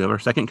 So we have our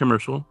second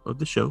commercial of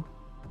the show.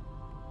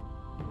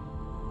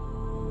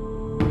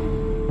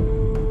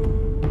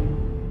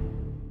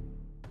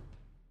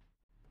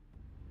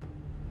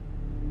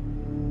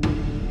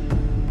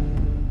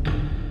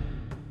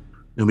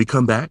 And we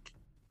come back,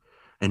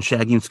 and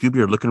Shaggy and Scooby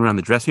are looking around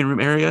the dressing room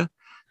area,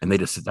 and they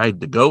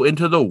decide to go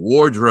into the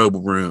wardrobe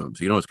room.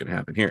 So you know what's going to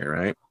happen here,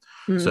 right?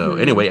 Mm-hmm. So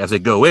anyway, as they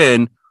go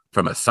in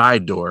from a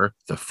side door,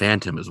 the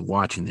Phantom is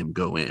watching them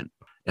go in.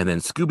 And then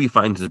Scooby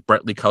finds his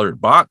brightly colored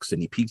box,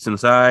 and he peeks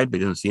inside, but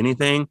he doesn't see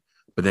anything.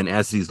 But then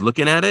as he's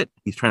looking at it,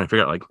 he's trying to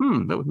figure out, like,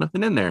 there was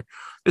nothing in there.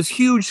 This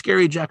huge,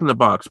 scary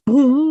Jack-in-the-Box,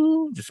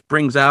 boom, just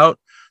springs out.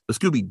 The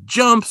Scooby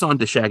jumps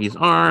onto Shaggy's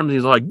arm. And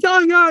he's like,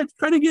 yeah, it's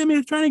trying to get me.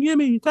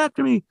 It's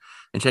after me.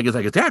 And Shaggy's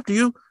like, it's after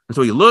you. And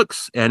so he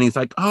looks, and he's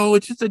like, oh,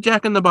 it's just a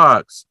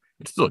Jack-in-the-Box.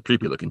 It's still a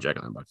creepy-looking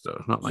Jack-in-the-Box, though.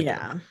 It's not like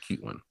a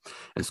cute one.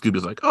 And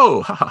Scooby's like,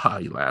 oh, ha, ha, ha,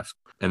 he laughs.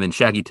 And then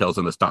Shaggy tells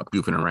him to stop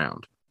goofing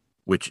around,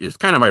 which is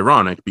kind of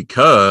ironic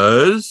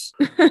because...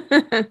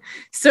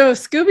 So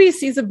Scooby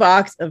sees a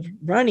box of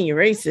runny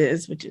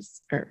erases, which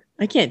is, or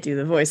I can't do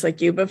the voice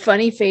like you, but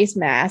funny face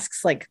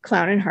masks, like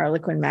clown and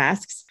harlequin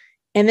masks.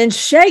 And then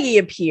Shaggy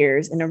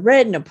appears in a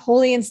red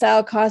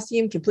Napoleon-style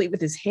costume, complete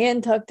with his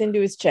hand tucked into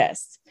his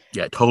chest.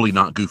 Yeah, totally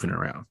not goofing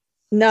around.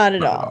 Not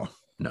at all.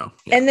 No.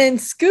 Yeah. And then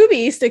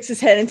Scooby sticks his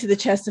head into the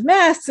chest of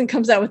masks and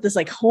comes out with this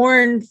like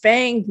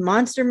horn-fanged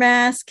monster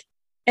mask.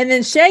 And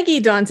then Shaggy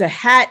dons a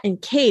hat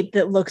and cape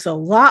that looks a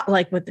lot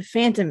like what the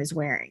Phantom is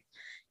wearing.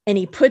 And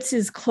he puts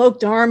his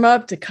cloaked arm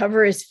up to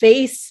cover his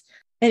face.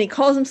 And he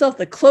calls himself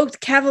the Cloaked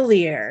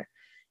Cavalier.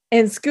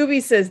 And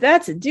Scooby says,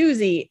 that's a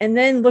doozy. And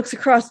then looks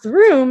across the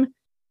room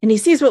and he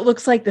sees what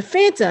looks like the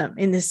Phantom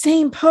in the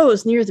same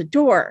pose near the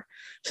door.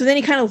 So then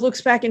he kind of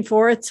looks back and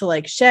forth to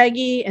like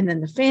Shaggy and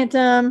then the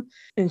Phantom.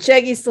 And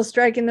Shaggy's still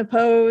striking the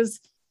pose.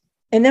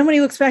 And then when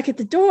he looks back at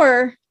the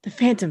door, the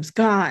Phantom's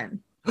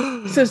gone.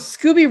 So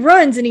Scooby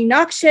runs and he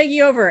knocks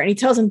Shaggy over and he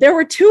tells him there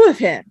were two of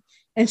him.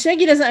 And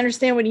Shaggy doesn't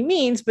understand what he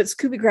means, but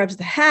Scooby grabs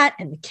the hat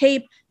and the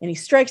cape and he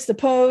strikes the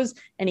pose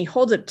and he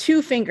holds up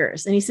 2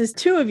 fingers and he says,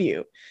 2 of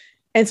you.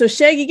 And so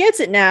Shaggy gets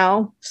it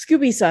now.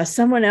 Scooby saw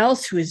someone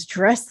else who is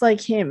dressed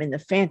like him in the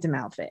Phantom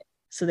outfit.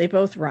 So they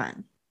both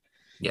run.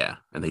 Yeah.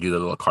 And they do the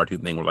little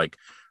cartoon thing where like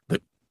the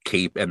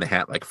cape and the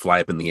hat like fly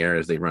up in the air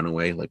as they run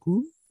away. Like,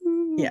 ooh.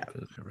 Yeah.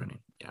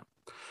 Yeah.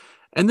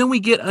 And then we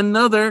get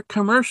another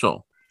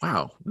commercial.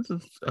 Wow.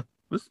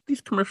 These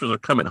commercials are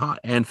coming hot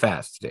and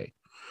fast today.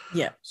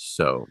 Yeah.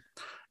 So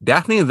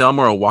Daphne and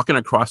Velma are walking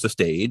across the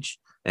stage,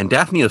 and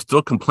Daphne is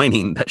still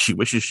complaining that she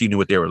wishes she knew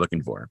what they were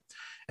looking for.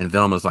 And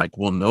Velma's like,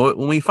 we'll know it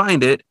when we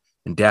find it.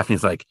 And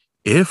Daphne's like,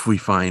 if we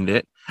find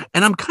it.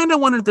 And I'm kind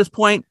of wondering at this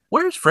point,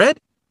 where's Fred?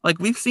 Like,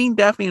 we've seen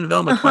Daphne and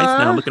Velma twice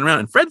now looking around,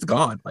 and Fred's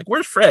gone. Like,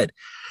 where's Fred?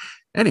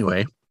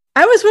 Anyway.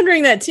 I was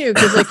wondering that too,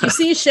 because like you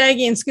see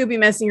Shaggy and Scooby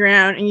messing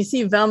around, and you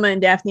see Velma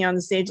and Daphne on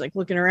the stage, like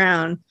looking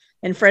around,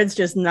 and Fred's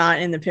just not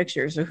in the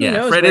picture. So who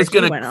knows? Fred is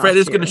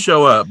gonna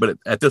show up, but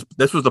at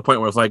this was the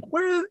point where it's like,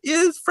 where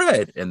is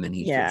Fred? And then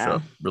he's gonna show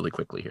up really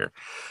quickly here.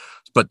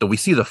 But we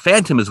see the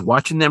Phantom is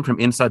watching them from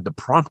inside the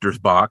prompter's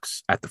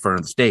box at the front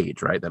of the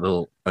stage, right? That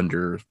little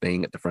under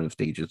thing at the front of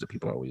stages that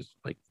people are always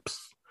like,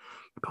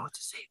 you're going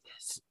to save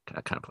this,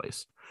 that kind of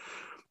place.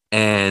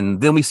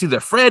 And then we see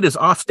that Fred is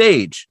off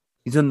stage.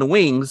 He's in the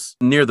wings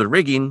near the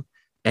rigging,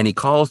 and he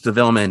calls to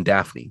Velma and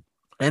Daphne.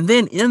 And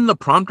then in the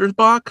prompter's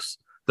box,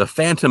 the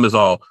Phantom is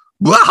all,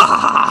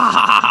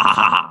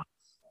 Wah!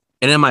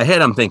 And in my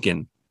head, I'm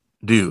thinking,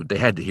 dude, they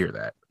had to hear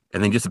that.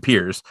 And then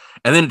disappears.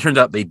 And then it turns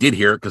out they did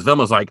hear it because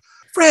Velma's like,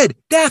 Fred,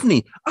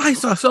 Daphne, I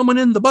saw someone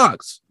in the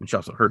box. And she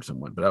also heard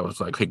someone, but I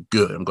was like, hey,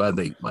 good. I'm glad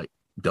they like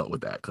dealt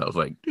with that. Cause I was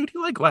like, dude, he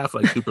like laughed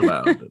like super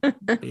loud.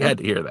 They had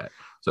to hear that.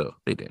 So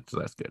they did. So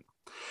that's good.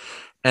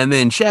 And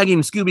then Shaggy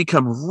and Scooby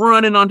come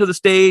running onto the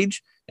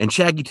stage, and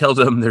Shaggy tells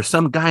them there's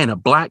some guy in a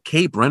black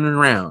cape running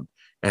around.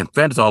 And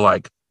Fred's all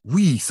like,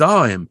 we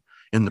saw him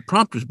in the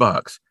prompter's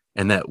box,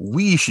 and that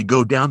we should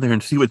go down there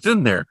and see what's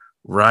in there.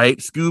 Right,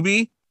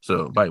 Scooby?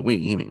 So by we,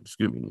 he means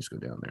Scooby needs to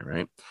go down there,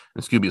 right?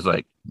 And Scooby's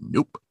like,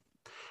 nope.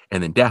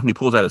 And then Daphne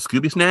pulls out a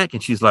Scooby snack,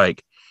 and she's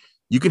like,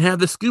 you can have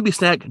the Scooby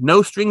snack,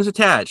 no strings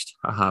attached.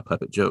 Haha,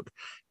 puppet joke.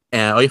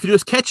 And all you have to do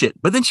is catch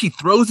it. But then she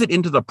throws it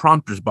into the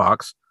prompter's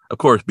box. Of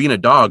course, being a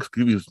dog,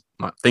 Scooby's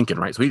not thinking,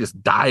 right? So he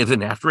just dives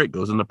in after it,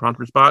 goes in the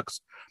prompter's box,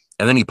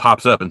 and then he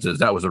pops up and says,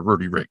 that was a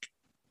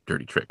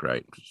dirty trick,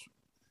 right?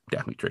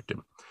 Daphne tricked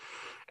him.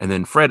 And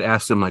then Fred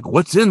asks him, like,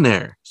 what's in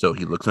there? So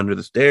he looks under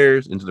the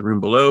stairs into the room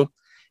below,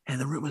 and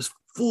the room is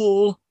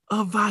full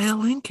of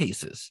violin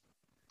cases.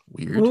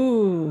 Weird.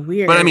 Ooh,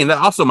 weird. But I mean, that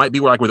also might be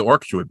where the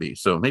orchestra would be.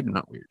 So maybe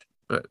not weird.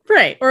 But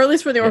right. Or at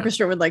least where the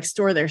orchestra would like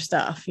store their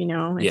stuff,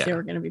 if they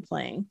were going to be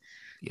playing.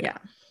 Yeah.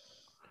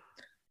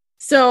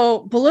 So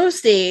below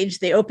stage,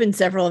 they open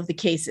several of the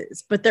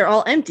cases, but they're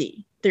all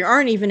empty. There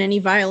aren't even any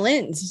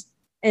violins.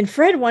 And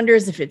Fred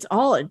wonders if it's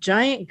all a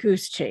giant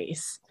goose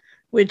chase,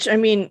 which, I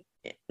mean,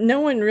 no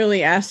one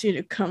really asked you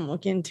to come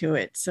look into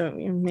it. So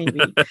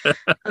maybe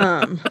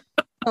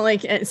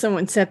like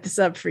someone set this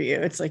up for you.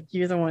 It's like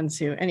you're the ones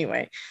who,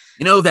 anyway.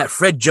 That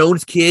Fred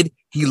Jones kid,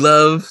 he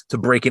loves to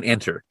break and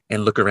enter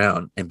and look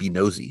around and be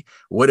nosy.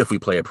 What if we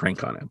play a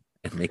prank on him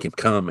and make him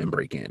come and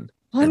break in?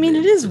 Well, I mean,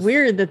 it is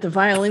weird that the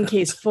violin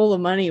case full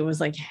of money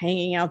was like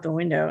hanging out the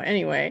window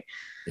anyway.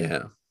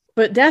 Yeah.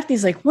 But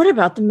Daphne's like, what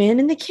about the man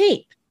in the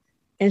cape?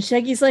 And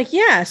Shaggy's like,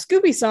 yeah,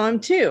 Scooby saw him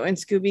too. And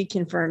Scooby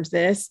confirms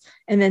this.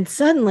 And then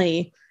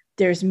suddenly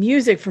there's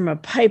music from a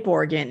pipe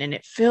organ and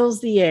it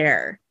fills the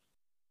air.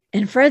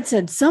 And Fred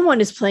said,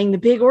 someone is playing the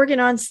big organ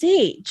on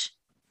stage.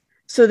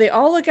 So they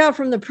all look out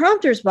from the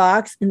prompter's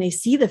box and they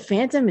see the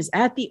Phantom is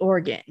at the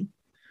organ.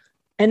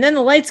 And then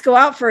the lights go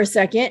out for a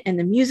second and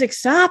the music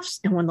stops.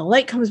 And when the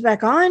light comes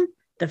back on,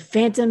 the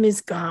Phantom is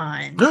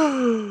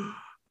gone.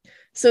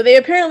 So they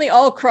apparently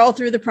all crawl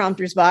through the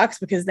prompter's box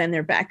because then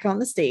they're back on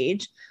the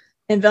stage.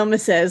 And Velma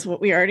says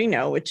what we already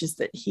know, which is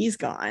that he's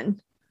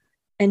gone.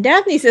 And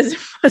Daphne says it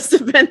must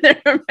have been their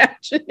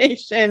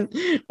imagination,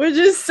 which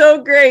is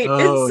so great.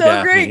 Oh, it's so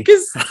Daphne. great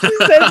because she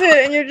says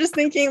it and you're just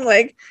thinking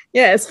like,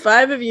 yes,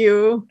 5 of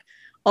you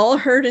all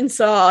heard and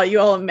saw, you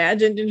all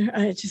imagined.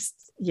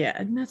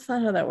 And that's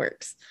not how that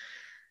works.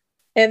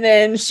 And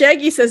then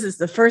Shaggy says it's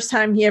the first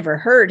time he ever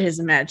heard his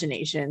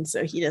imagination.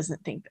 So he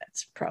doesn't think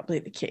that's probably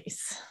the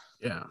case.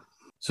 Yeah.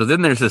 So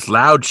then there's this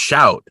loud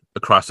shout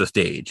across the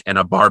stage and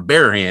a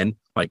barbarian,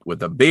 like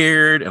with a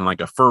beard and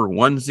like a fur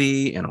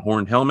onesie and a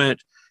horned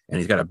helmet. And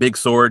he's got a big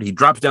sword. He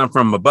drops down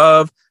from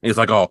above and he's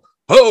like, oh,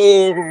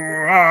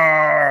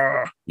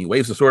 ah! He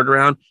waves the sword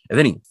around and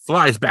then he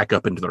flies back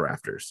up into the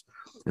rafters.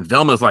 And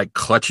Velma's like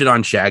clutching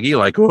on Shaggy,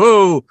 like,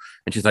 whoa.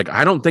 And she's like,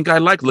 I don't think I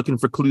like looking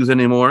for clues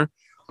anymore.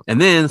 And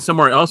then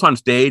somewhere else on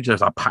stage,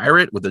 there's a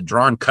pirate with a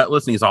drawn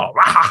cutlass and he's all,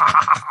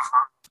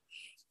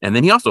 and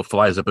then he also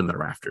flies up into the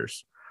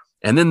rafters.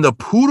 And then the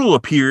poodle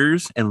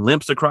appears and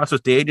limps across the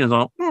stage and is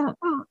all,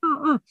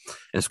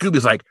 and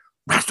Scooby's like,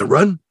 that's the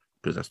run,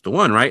 because that's the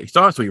one, right? He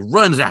saw it, so he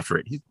runs after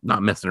it. He's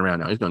not messing around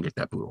now. He's going to get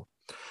that poodle.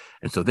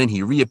 And so then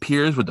he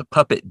reappears with the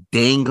puppet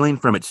dangling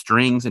from its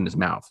strings in his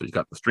mouth. So he's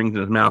got the strings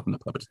in his mouth and the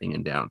puppet's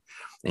hanging down.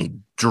 And he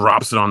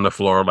drops it on the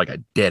floor like a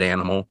dead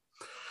animal.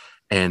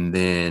 And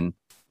then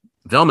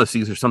Velma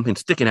sees there's something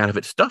sticking out of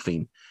its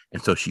stuffing.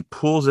 And so she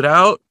pulls it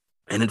out,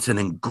 and it's an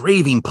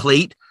engraving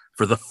plate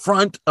for the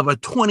front of a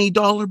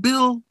 $20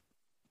 bill.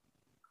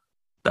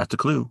 That's a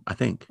clue, I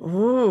think.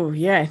 Oh,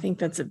 yeah, I think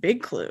that's a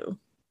big clue.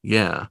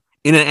 Yeah.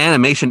 In an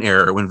animation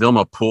error, when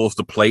Velma pulls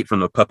the plate from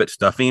the puppet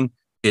stuffing,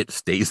 it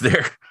stays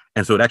there.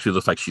 And so it actually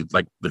looks like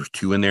there's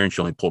 2 in there and she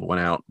only pulled one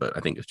out, but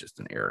I think it's just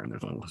an error and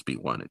there's only supposed to be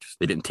one.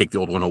 They didn't take the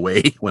old one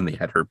away when they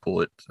had her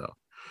pull it. So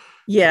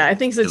yeah, I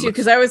think so too,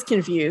 because I was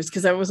confused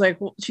because I was like,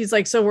 well, she's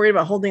like so worried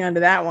about holding onto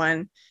that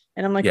one.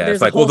 And I'm like, yeah, there's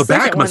it's like, well, the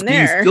back must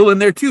be still in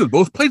there too.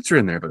 Both plates are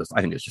in there, but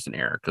I think it's just an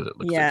error because it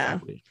looks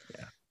exactly.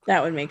 Yeah,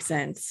 that would make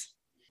sense.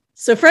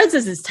 So Fred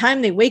says it's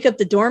time they wake up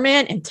the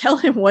doorman and tell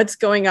him what's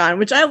going on,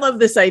 which I love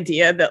this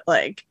idea that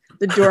like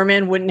the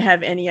doorman wouldn't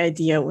have any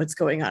idea what's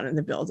going on in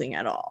the building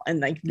at all.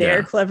 And like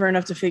they're clever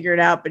enough to figure it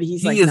out, but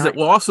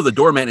also the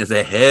doorman is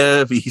a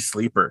heavy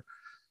sleeper.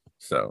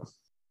 So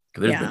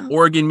there's been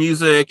organ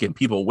music and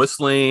people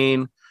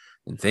whistling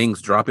and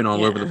things dropping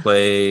all over the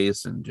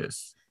place and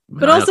just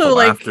but also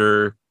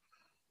laughter.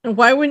 Like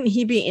why wouldn't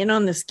he be in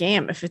on the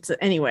scam if it's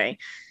anyway?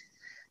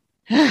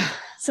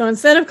 So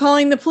instead of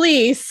calling the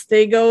police,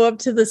 they go up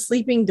to the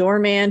sleeping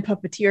doorman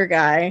puppeteer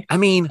guy. I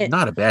mean,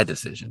 not a bad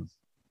decision.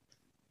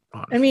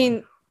 Honestly. I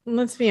mean,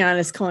 let's be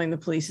honest, calling the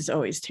police is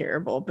always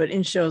terrible, but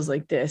in shows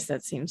like this,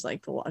 that seems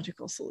like the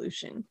logical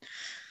solution.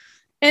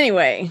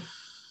 Anyway,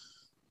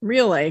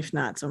 real life,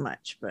 not so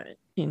much, but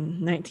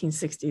in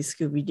 1960s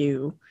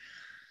Scooby-Doo.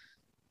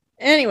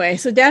 Anyway,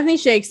 so Daphne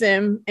shakes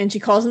him and she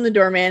calls him the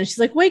doorman. She's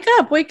like, wake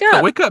up, wake up.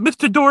 Oh, wake up,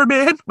 Mr.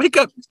 Doorman. Wake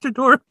up, Mr.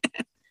 Doorman.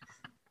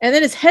 And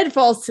then his head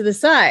falls to the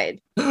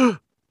side.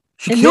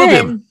 She killed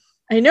him.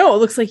 I know, it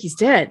looks like he's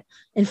dead.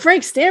 And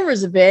Frank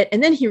stammers a bit,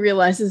 and then he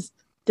realizes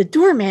the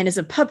doorman is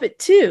a puppet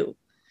too.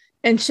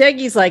 And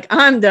Shaggy's like,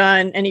 I'm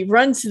done. And he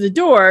runs to the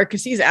door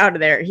because he's out of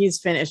there. He's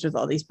finished with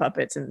all these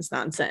puppets and this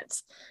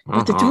nonsense.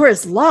 But the door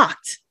is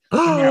locked.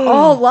 And they're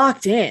all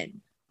locked in.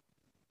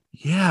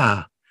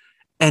 Yeah.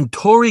 And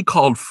Tori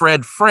called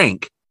Fred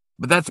Frank,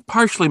 but that's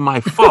partially my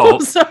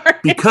fault.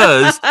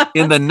 Because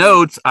in the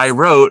notes I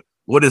wrote,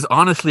 what is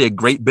honestly a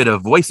great bit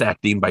of voice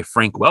acting by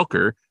Frank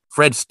Welker,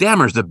 Fred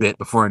stammers a bit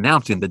before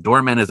announcing the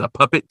doorman is a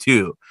puppet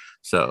too.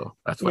 So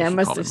that's why I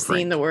must have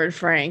seen the word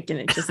Frank and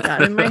it just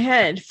got in my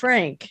head.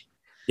 Frank.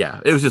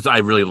 Yeah, it was just I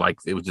really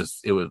liked it.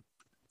 Was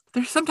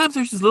there's sometimes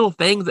there's just little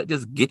things that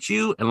just get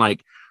you, and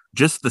like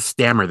just the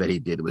stammer that he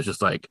did was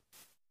just like,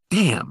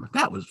 damn,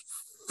 that was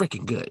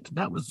freaking good.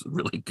 That was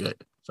really good.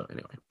 So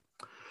anyway,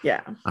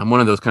 Yeah, I'm one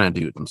of those kind of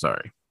dudes. I'm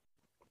sorry.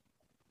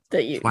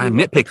 that you, Why I'm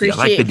you nitpicky. I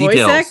like appreciate the voice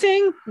details.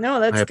 acting. No, I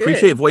that's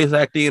appreciate good. voice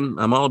acting.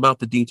 I'm all about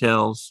the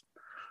details.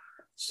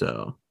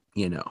 So,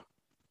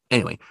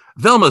 Anyway,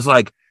 Velma's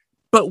like,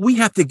 but we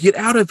have to get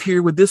out of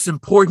here with this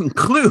important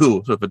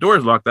clue. So if the door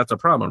is locked, that's a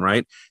problem,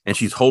 right? And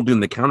she's holding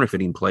the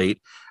counterfeiting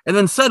plate. And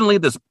then suddenly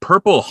this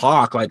purple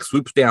hawk like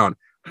swoops down.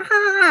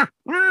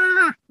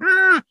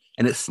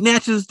 And it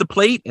snatches the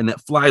plate and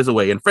it flies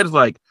away. And Fred's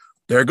like,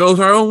 there goes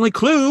our only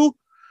clue.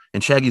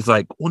 And Shaggy's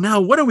like, well,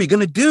 now what are we going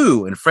to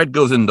do? And Fred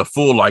goes into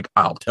full, like,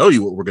 I'll tell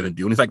you what we're going to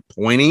do. And he's like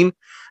pointing. And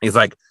he's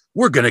like,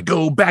 we're going to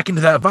go back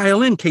into that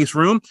violin case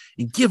room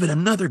and give it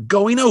another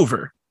going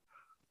over.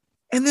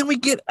 And then we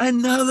get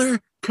another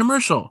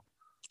commercial.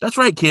 That's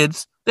right,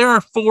 kids. There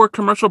are 4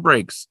 commercial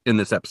breaks in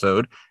this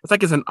episode. It's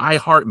like it's an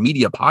iHeart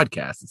Media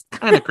podcast. It's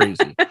kind of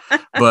crazy.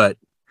 But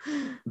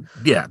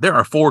yeah, there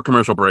are 4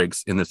 commercial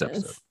breaks in this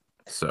episode.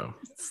 So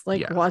it's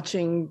like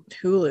watching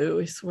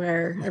Hulu, I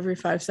swear, every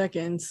 5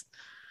 seconds.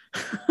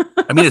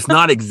 I mean, it's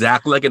not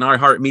exactly like an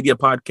iHeart Media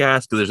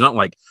podcast because there's not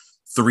like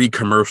 3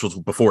 commercials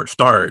before it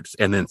starts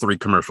and then 3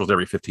 commercials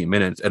every 15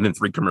 minutes and then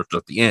 3 commercials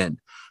at the end,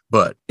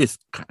 but it's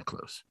kind of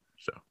close.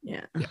 So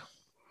yeah.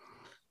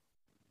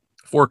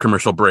 4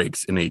 commercial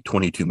breaks in a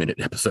 22-minute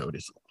episode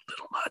is a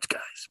little much,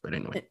 guys. But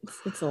anyway,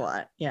 it's a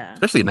lot. Yeah.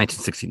 Especially in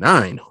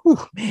 1969.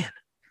 Whew, man.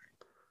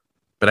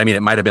 But I mean,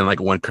 it might have been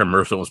like one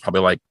commercial was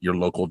probably like your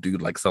local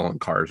dude like selling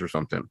cars or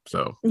something.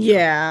 So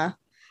yeah,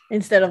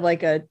 instead of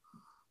like a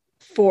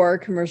 4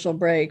 commercial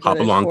break. Hop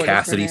along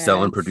Cassidy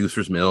selling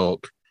producer's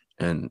milk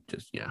and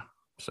just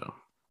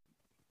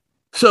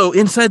So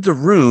inside the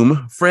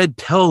room, Fred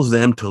tells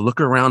them to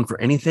look around for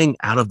anything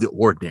out of the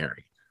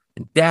ordinary.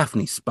 And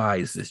Daphne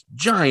spies this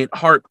giant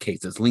harp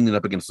case that's leaning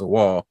up against the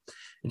wall.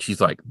 And she's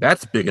like,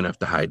 that's big enough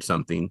to hide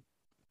something.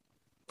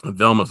 And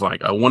Velma's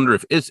like, I wonder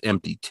if it's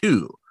empty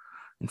too.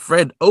 And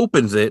Fred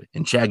opens it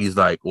and Shaggy's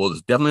like, well,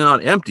 it's definitely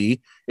not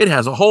empty. It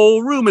has a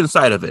whole room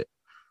inside of it.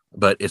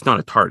 But it's not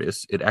a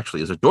TARDIS. It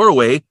actually is a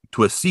doorway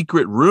to a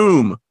secret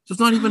room. So it's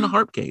not even a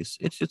harp case.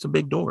 It's just a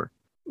big door.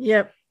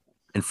 Yep.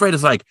 And Fred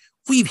is like,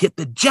 we've hit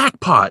the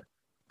jackpot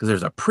because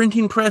there's a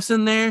printing press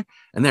in there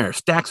and there are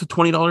stacks of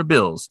 $20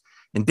 bills.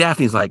 And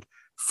Daphne's like,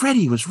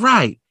 Freddie was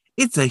right.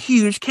 It's a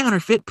huge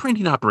counterfeit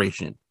printing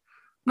operation.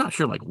 I'm not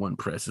sure like one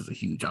press is a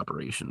huge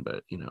operation,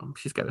 but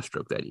she's got to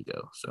stroke that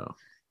ego. So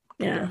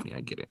yeah, Daphne, I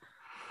get it.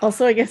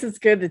 Also, I guess it's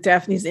good that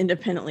Daphne's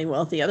independently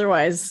wealthy.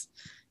 Otherwise,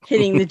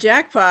 hitting the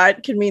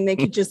jackpot could mean they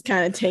could just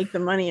kind of take the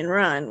money and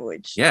run,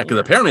 which because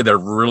apparently they're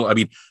real. I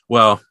mean,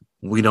 well,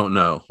 we don't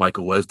know. Like,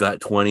 was that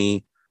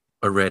 20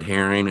 a red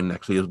herring and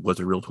actually was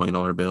a real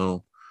 $20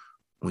 bill?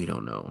 We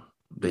don't know.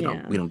 We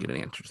don't get an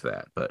answer to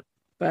that, but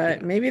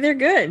maybe they're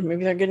good.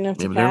 Maybe they're good enough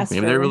to pass.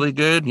 Maybe they're really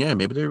good. Yeah,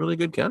 maybe they're really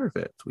good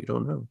counterfeits. We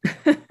don't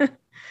know.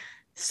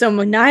 So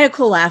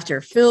maniacal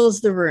laughter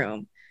fills the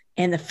room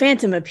and the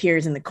Phantom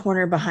appears in the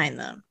corner behind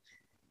them.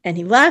 And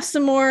he laughs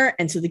some more,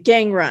 and so the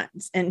gang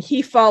runs, and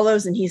he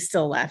follows, and he's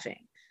still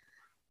laughing.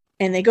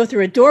 And they go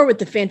through a door with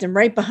the Phantom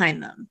right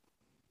behind them.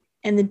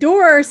 And the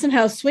door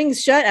somehow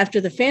swings shut after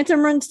the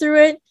Phantom runs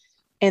through it,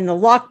 and the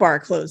lock bar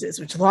closes,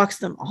 which locks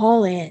them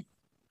all in.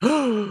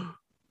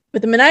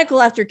 But the maniacal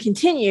laughter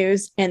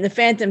continues, and the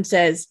Phantom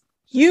says,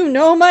 "You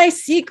know my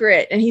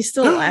secret," and he's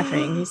still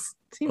laughing. He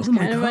seems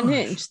kind of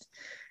unhinged.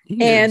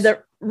 And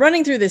they're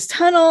running through this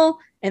tunnel,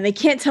 and they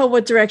can't tell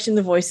what direction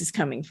the voice is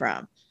coming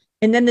from.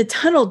 And then the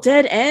tunnel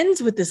dead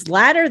ends with this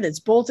ladder that's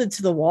bolted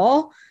to the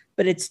wall,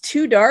 but it's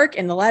too dark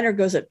and the ladder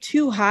goes up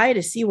too high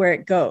to see where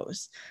it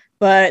goes.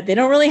 But they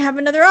don't really have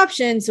another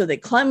option, so they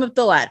climb up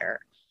the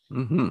ladder.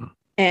 Mm-hmm.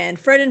 And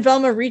Fred and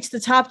Velma reach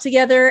the top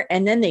together,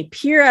 and then they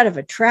peer out of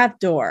a trap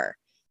door.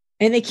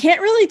 And they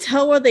can't really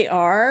tell where they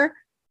are,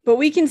 but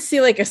we can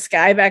see like a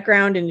sky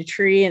background in a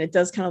tree, and it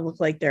does kind of look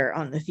like they're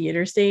on the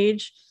theater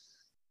stage.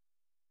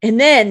 And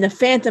then the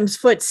Phantom's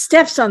foot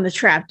steps on the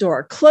trap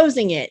door,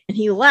 closing it, and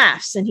he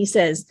laughs and he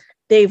says,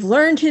 they've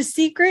learned his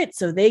secret,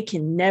 so they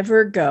can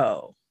never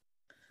go.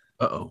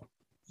 Uh-oh.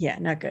 Yeah,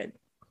 not good.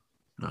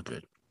 Not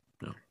good.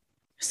 No.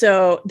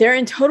 So they're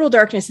in total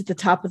darkness at the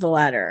top of the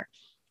ladder.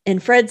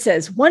 And Fred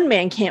says, one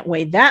man can't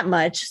weigh that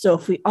much, so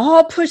if we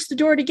all push the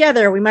door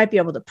together, we might be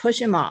able to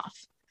push him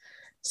off.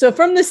 So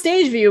from the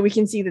stage view, we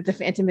can see that the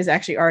Phantom is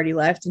actually already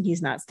left and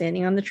he's not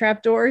standing on the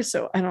trap door.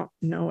 So I don't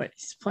know what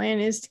his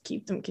plan is to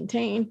keep them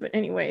contained. But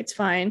anyway, it's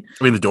fine.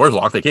 I mean, the door's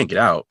locked. They can't get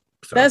out.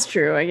 So. That's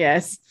true, I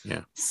guess.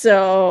 Yeah.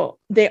 So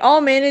they all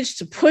manage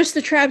to push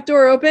the trap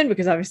door open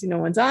because obviously no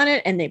one's on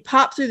it. And they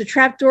pop through the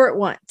trap door at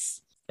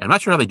once. I'm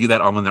not sure how they do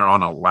that when they're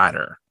on a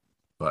ladder.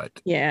 But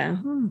yeah,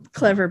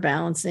 clever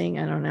balancing.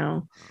 I don't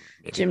know.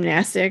 Maybe.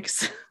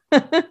 Gymnastics.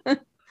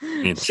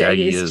 And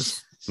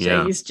Shaggy's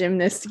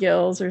gymnast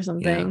skills or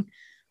something. Yeah.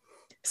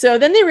 So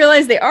then they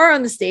realize they are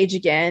on the stage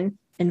again,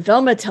 and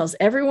Velma tells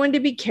everyone to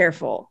be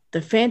careful.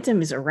 The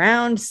Phantom is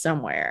around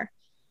somewhere.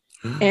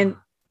 And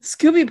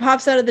Scooby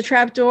pops out of the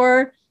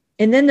trapdoor,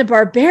 and then the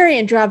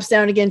barbarian drops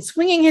down again,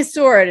 swinging his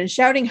sword and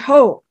shouting,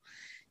 "Ho!"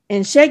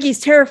 And Shaggy's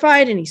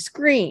terrified and he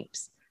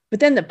screams. But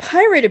then the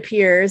pirate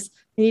appears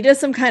and he does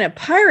some kind of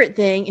pirate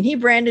thing and he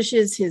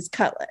brandishes his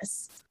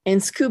cutlass.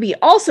 And Scooby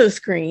also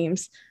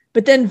screams.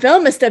 But then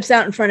Velma steps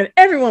out in front of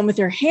everyone with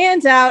her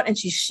hands out and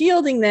she's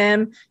shielding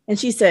them. And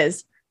she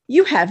says,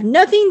 "You have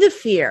nothing to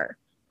fear.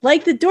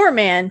 Like the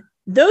doorman,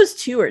 those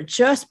two are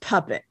just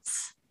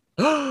puppets."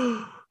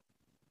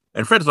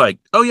 And Fred's like,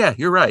 "Oh, yeah,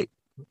 you're right.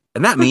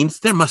 And that means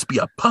there must be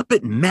a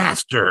puppet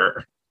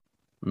master."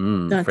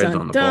 Dun, Fred's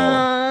dun, on the dun.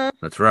 ball.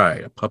 That's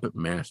right. A puppet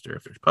master.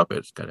 If there's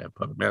puppets, got to have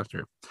puppet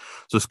master.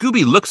 So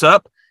Scooby looks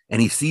up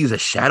and he sees a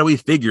shadowy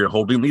figure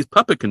holding these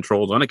puppet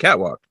controls on a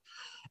catwalk.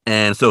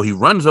 And so he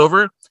runs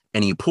over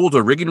and he pulls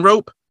a rigging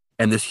rope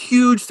and this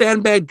huge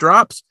sandbag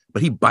drops,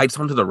 but he bites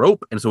onto the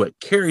rope. And so it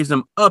carries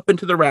him up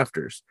into the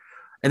rafters.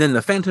 And then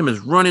the Phantom is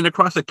running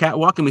across the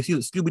catwalk and we see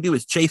that Scooby-Doo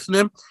is chasing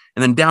him.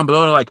 And then down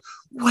below, they're like,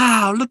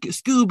 "Wow, look at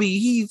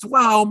Scooby.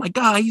 Wow, my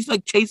God, he's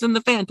like chasing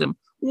the Phantom.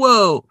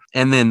 Whoa."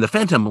 And then the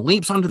Phantom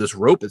leaps onto this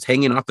rope that's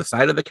hanging off the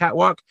side of the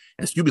catwalk.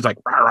 And Scooby's like,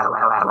 "Rah, rah,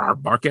 rah, rah, rah,"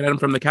 barking at him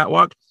from the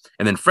catwalk.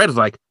 And then Fred's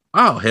like,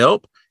 "I'll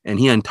help." And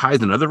he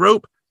unties another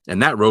rope.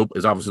 And that rope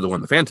is obviously the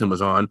one the Phantom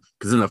was on,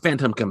 because then the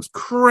Phantom comes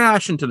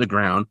crashing to the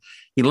ground.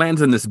 He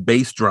lands in this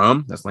bass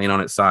drum that's laying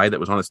on its side that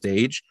was on the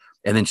stage.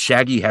 And then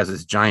Shaggy has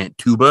this giant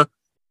tuba,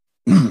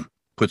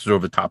 puts it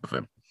over the top of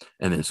him.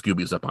 And then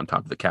Scooby's up on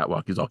top of the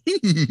catwalk. He's all hee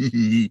hee hee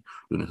hee,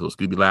 doing his little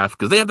Scooby laugh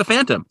because they have the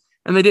Phantom.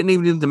 And they didn't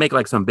even need to make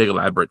like some big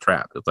elaborate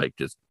trap. It's like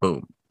just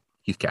boom,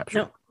 he's captured.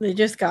 No, they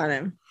just got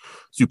him.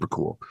 Super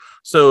cool.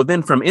 So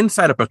then from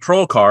inside a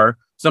patrol car,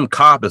 some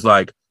cop is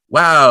like,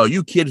 "Wow,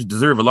 you kids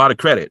deserve a lot of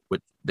credit,"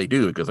 which they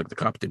do because like the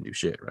cops didn't do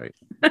shit, right?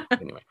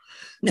 Anyway,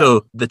 No.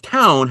 So the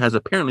town has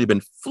apparently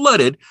been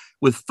flooded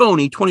with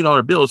phony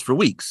 $20 bills for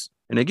weeks.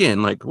 And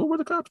again, like, what were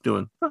the cops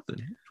doing? Nothing.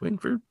 Just waiting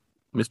for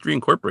Mystery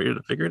Incorporated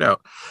to figure it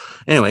out.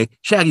 Anyway,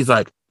 Shaggy's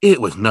like,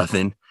 "It was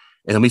nothing."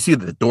 And then we see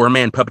the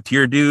doorman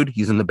puppeteer dude.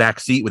 He's in the back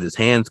seat with his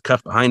hands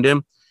cuffed behind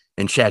him.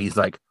 And Shaggy's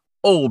like,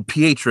 "Old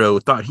Pietro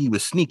thought he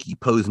was sneaky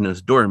posing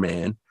as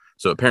doorman."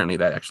 So apparently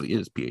that actually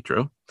is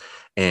Pietro.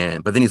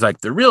 But then he's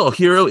like, "The real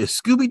hero is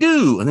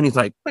Scooby-Doo." And then he's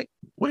like, "Wait,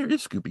 where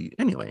is Scooby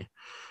anyway?"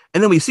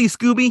 And then we see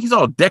Scooby. He's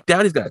all decked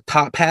out. He's got a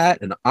top hat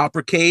and an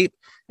opera cape.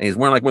 And he's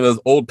wearing like one of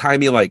those old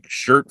timey like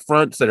shirt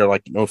fronts that are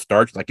like,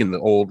 starched, like in the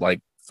old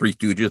like Three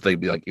Stooges. They'd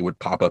be like, it would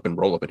pop up and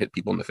roll up and hit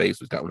people in the face.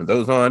 He's got one of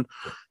those on,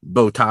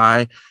 bow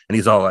tie. And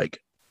he's all like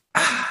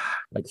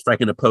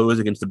striking a pose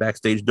against the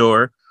backstage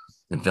door.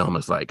 And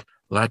Velma's like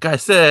I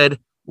said,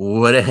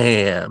 what a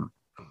ham.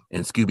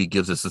 And Scooby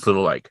gives us this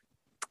little like,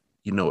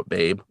 "You know it,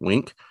 babe,"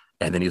 wink.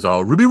 And then he's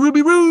all "Ruby,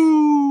 Ruby,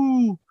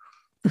 Roo."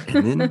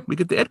 And then we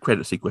get the end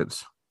credit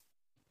sequence.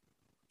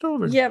 It's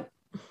over. Yep.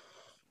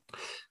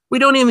 We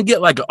don't even get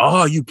like,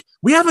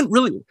 we've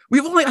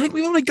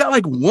only got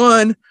like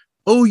one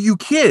 "OU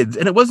Kids,"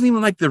 and it wasn't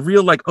even like the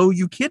real like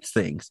 "OU Kids"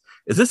 things.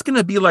 Is this going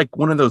to be like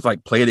one of those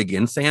like "Play It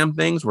Again, Sam"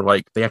 things where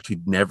like they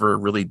actually never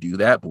really do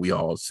that, but we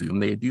all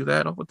assume they do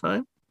that all the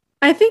time?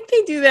 I think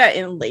they do that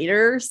in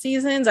later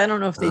seasons. I don't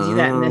know if they do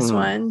that in this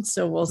one,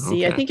 so we'll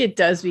see. Okay. I think it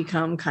does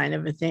become kind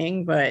of a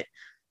thing, but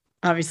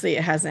obviously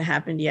it hasn't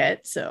happened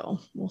yet,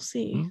 so we'll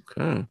see.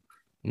 Okay.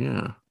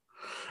 Yeah.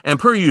 And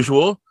per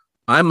usual,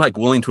 I'm like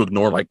willing to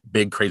ignore like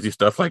big crazy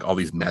stuff like all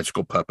these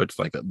magical puppets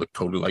like that look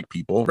totally like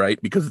people,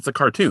 right? Because it's a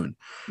cartoon.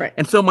 Right.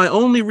 And so my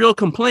only real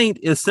complaint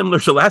is similar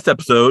to last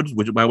episode,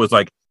 which I was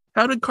like,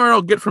 how did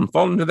Carl get from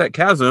falling into that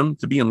chasm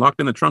to being locked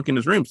in the trunk in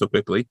his room so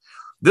quickly?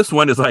 This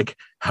one is like,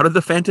 how did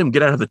the Phantom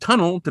get out of the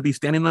tunnel to be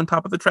standing on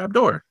top of the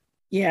trapdoor?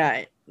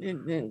 Yeah. I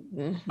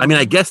mean,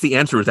 I guess the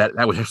answer is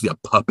that was actually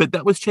a puppet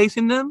that was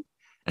chasing them.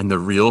 And the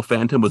real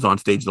Phantom was on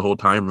stage the whole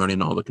time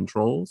running all the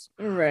controls.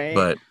 Right.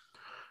 But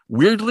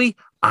weirdly,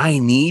 I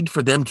need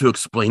for them to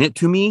explain it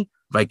to me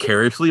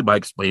vicariously by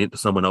explaining it to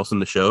someone else in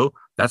the show.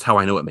 That's how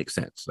I know it makes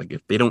sense. Like if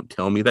they don't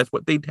tell me that's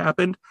what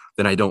happened,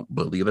 then I don't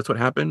believe that's what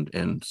happened.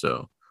 And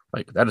so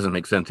like that doesn't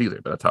make sense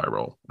either, but that's how I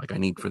roll. Like I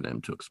need for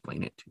them to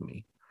explain it to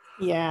me.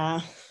 Yeah.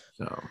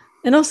 So,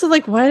 and also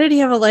like, why did he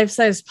have a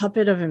life-size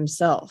puppet of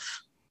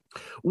himself?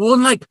 Well,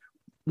 like,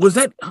 was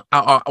that?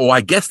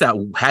 I guess that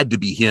had to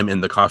be him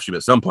in the costume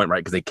at some point, right?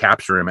 Because they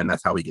capture him, and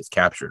that's how he gets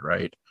captured,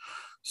 right?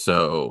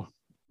 So,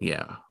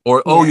 yeah.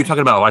 Or you're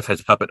talking about a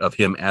life-size puppet of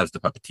him as the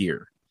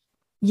puppeteer?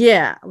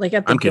 Yeah, like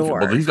at the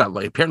door. Well, he's got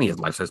like apparently he has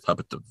life-size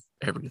puppets of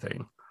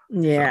everything.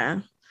 Yeah.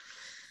 So.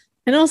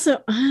 And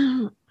also,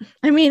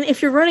 I mean,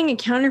 if you're running a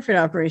counterfeit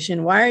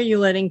operation, why are you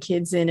letting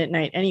kids in at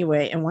night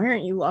anyway? And why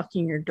aren't you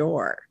locking your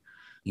door?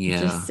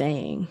 Yeah. Just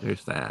saying.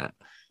 There's that.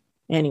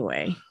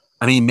 Anyway.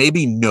 I mean,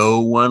 maybe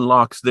no one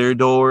locks their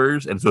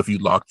doors. And so if you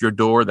locked your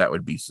door, that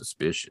would be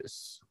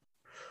suspicious.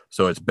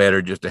 So it's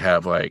better just to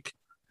have like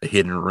a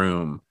hidden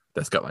room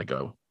that's got like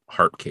a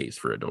harp case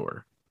for a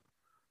door.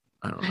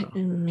 I don't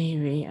know.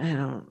 Maybe. I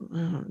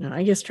don't know.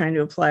 I guess trying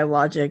to apply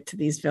logic to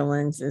these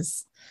villains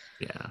is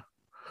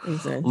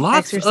an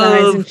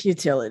exercise in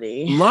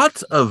futility.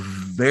 Lots of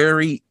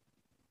very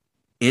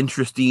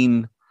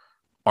interesting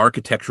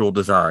architectural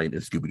design in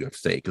Scooby-Doo, I have to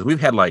say, because we've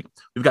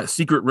got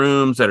secret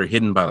rooms that are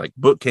hidden by like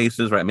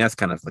bookcases, right? I mean, that's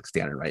kind of like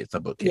standard, right? It's a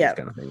bookcase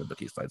kind of thing. The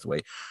bookcase slides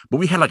away, but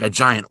we had like a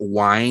giant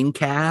wine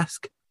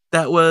cask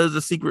that was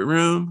a secret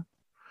room.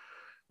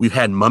 We've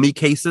had mummy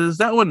cases.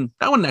 That one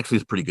actually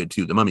is pretty good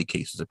too. The mummy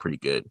cases are pretty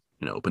good.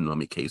 Open the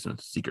mummy case in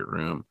a secret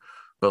room,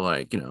 but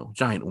like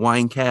giant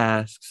wine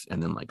casks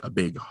and then like a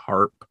big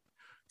harp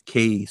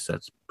case.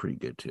 That's pretty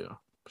good too.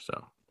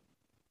 So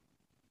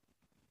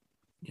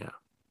yeah.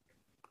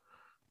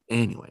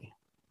 Anyway,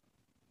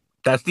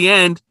 that's the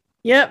end.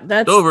 Yep,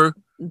 that's over.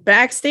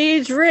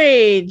 Backstage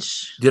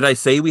Rage. Did I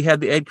say we had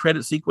the end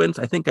credit sequence?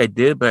 I think I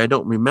did, but I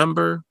don't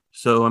remember.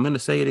 So I'm going to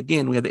say it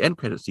again. We had the end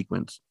credit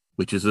sequence,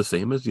 which is the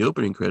same as the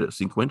opening credit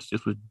sequence,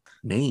 just with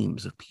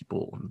names of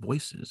people and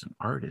voices and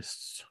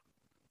artists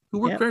who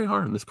worked very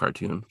hard on this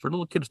cartoon for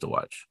little kids to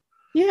watch.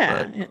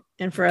 Yeah,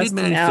 and for us to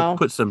manage now to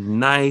put some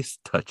nice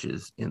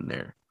touches in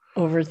there.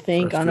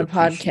 Overthink on a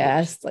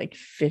podcast like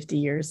 50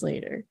 years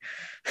later.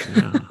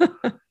 Yeah.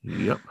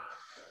 Yep.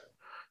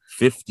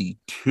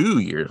 52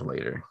 years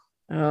later.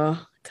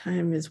 Oh,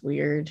 time is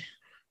weird.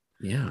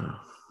 Yeah.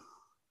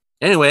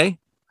 Anyway,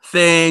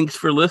 thanks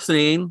for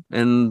listening.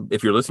 And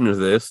if you're listening to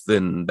this,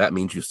 then that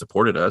means you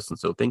supported us. And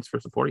so thanks for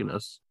supporting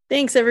us.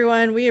 Thanks,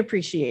 everyone. We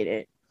appreciate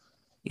it.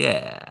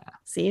 Yeah.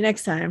 See you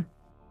next time.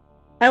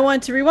 I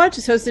Want to Rewatch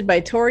is hosted by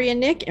Tori and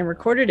Nick and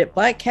recorded at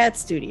Black Cat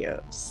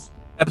Studios.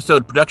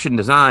 Episode production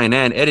design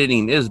and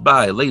editing is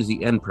by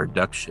Lazy N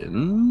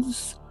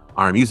Productions.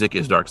 Our music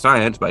is Dark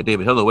Science by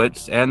David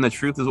Hillowitz, and The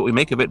Truth Is What We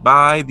Make of It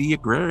by The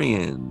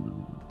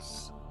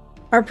Agrarians.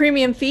 Our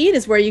premium feed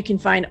is where you can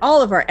find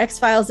all of our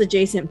X-Files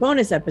adjacent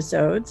bonus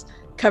episodes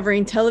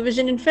covering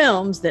television and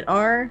films that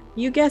are,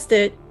 you guessed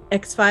it,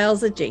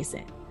 X-Files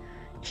adjacent.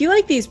 If you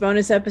like these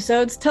bonus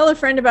episodes, tell a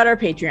friend about our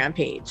Patreon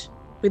page.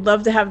 We'd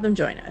love to have them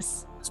join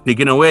us.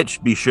 Speaking of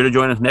which, be sure to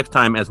join us next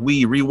time as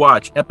we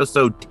rewatch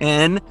episode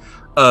 10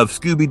 of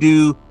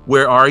Scooby-Doo,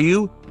 Where Are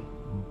You?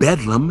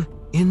 Bedlam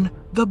in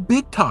the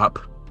Big Top.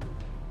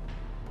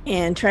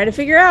 And try to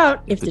figure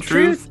out if the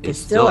truth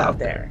is still out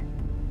there.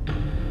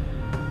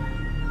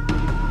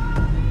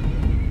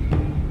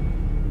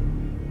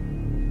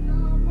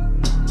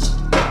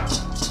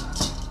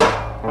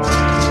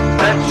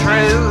 The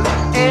truth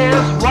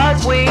is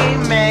what we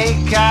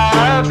make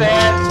of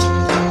it.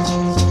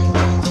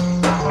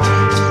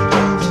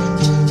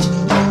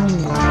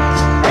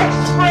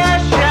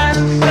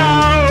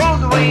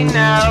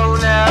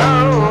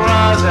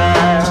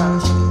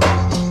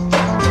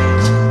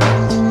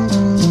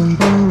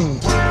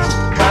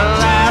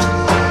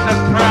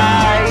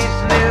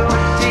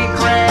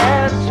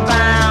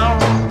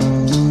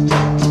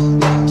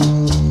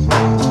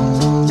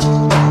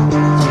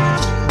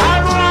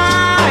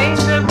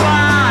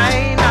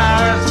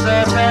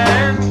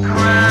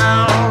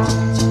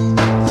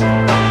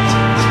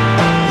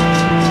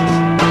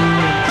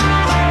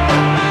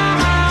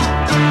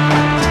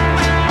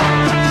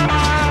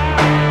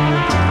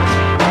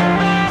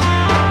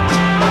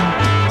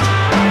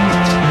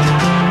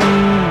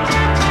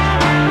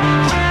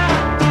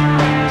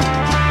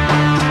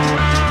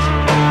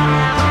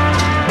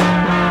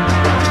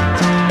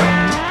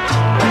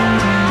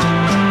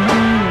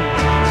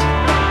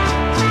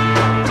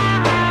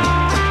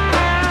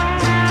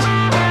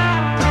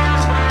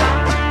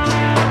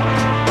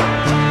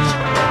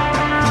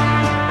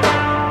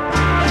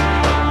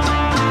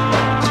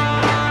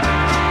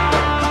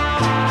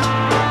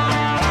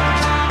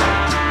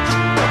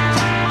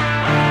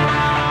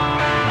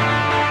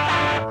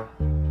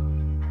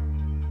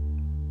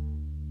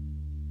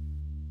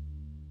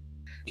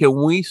 Can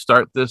we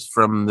start this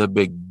from the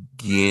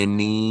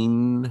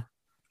beginning?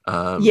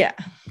 Yeah.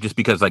 Just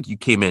because like you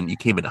came in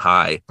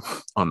high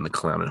on the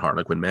clown and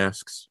harlequin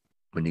masks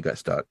when you got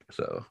stuck.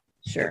 So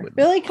sure.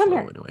 Billy, come here.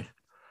 Anyway.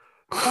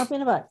 Stop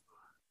in a butt.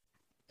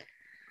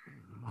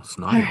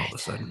 Snotty all of a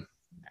sudden.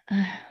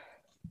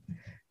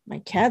 My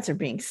cats are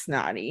being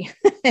snotty.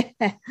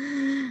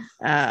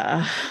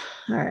 All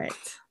right.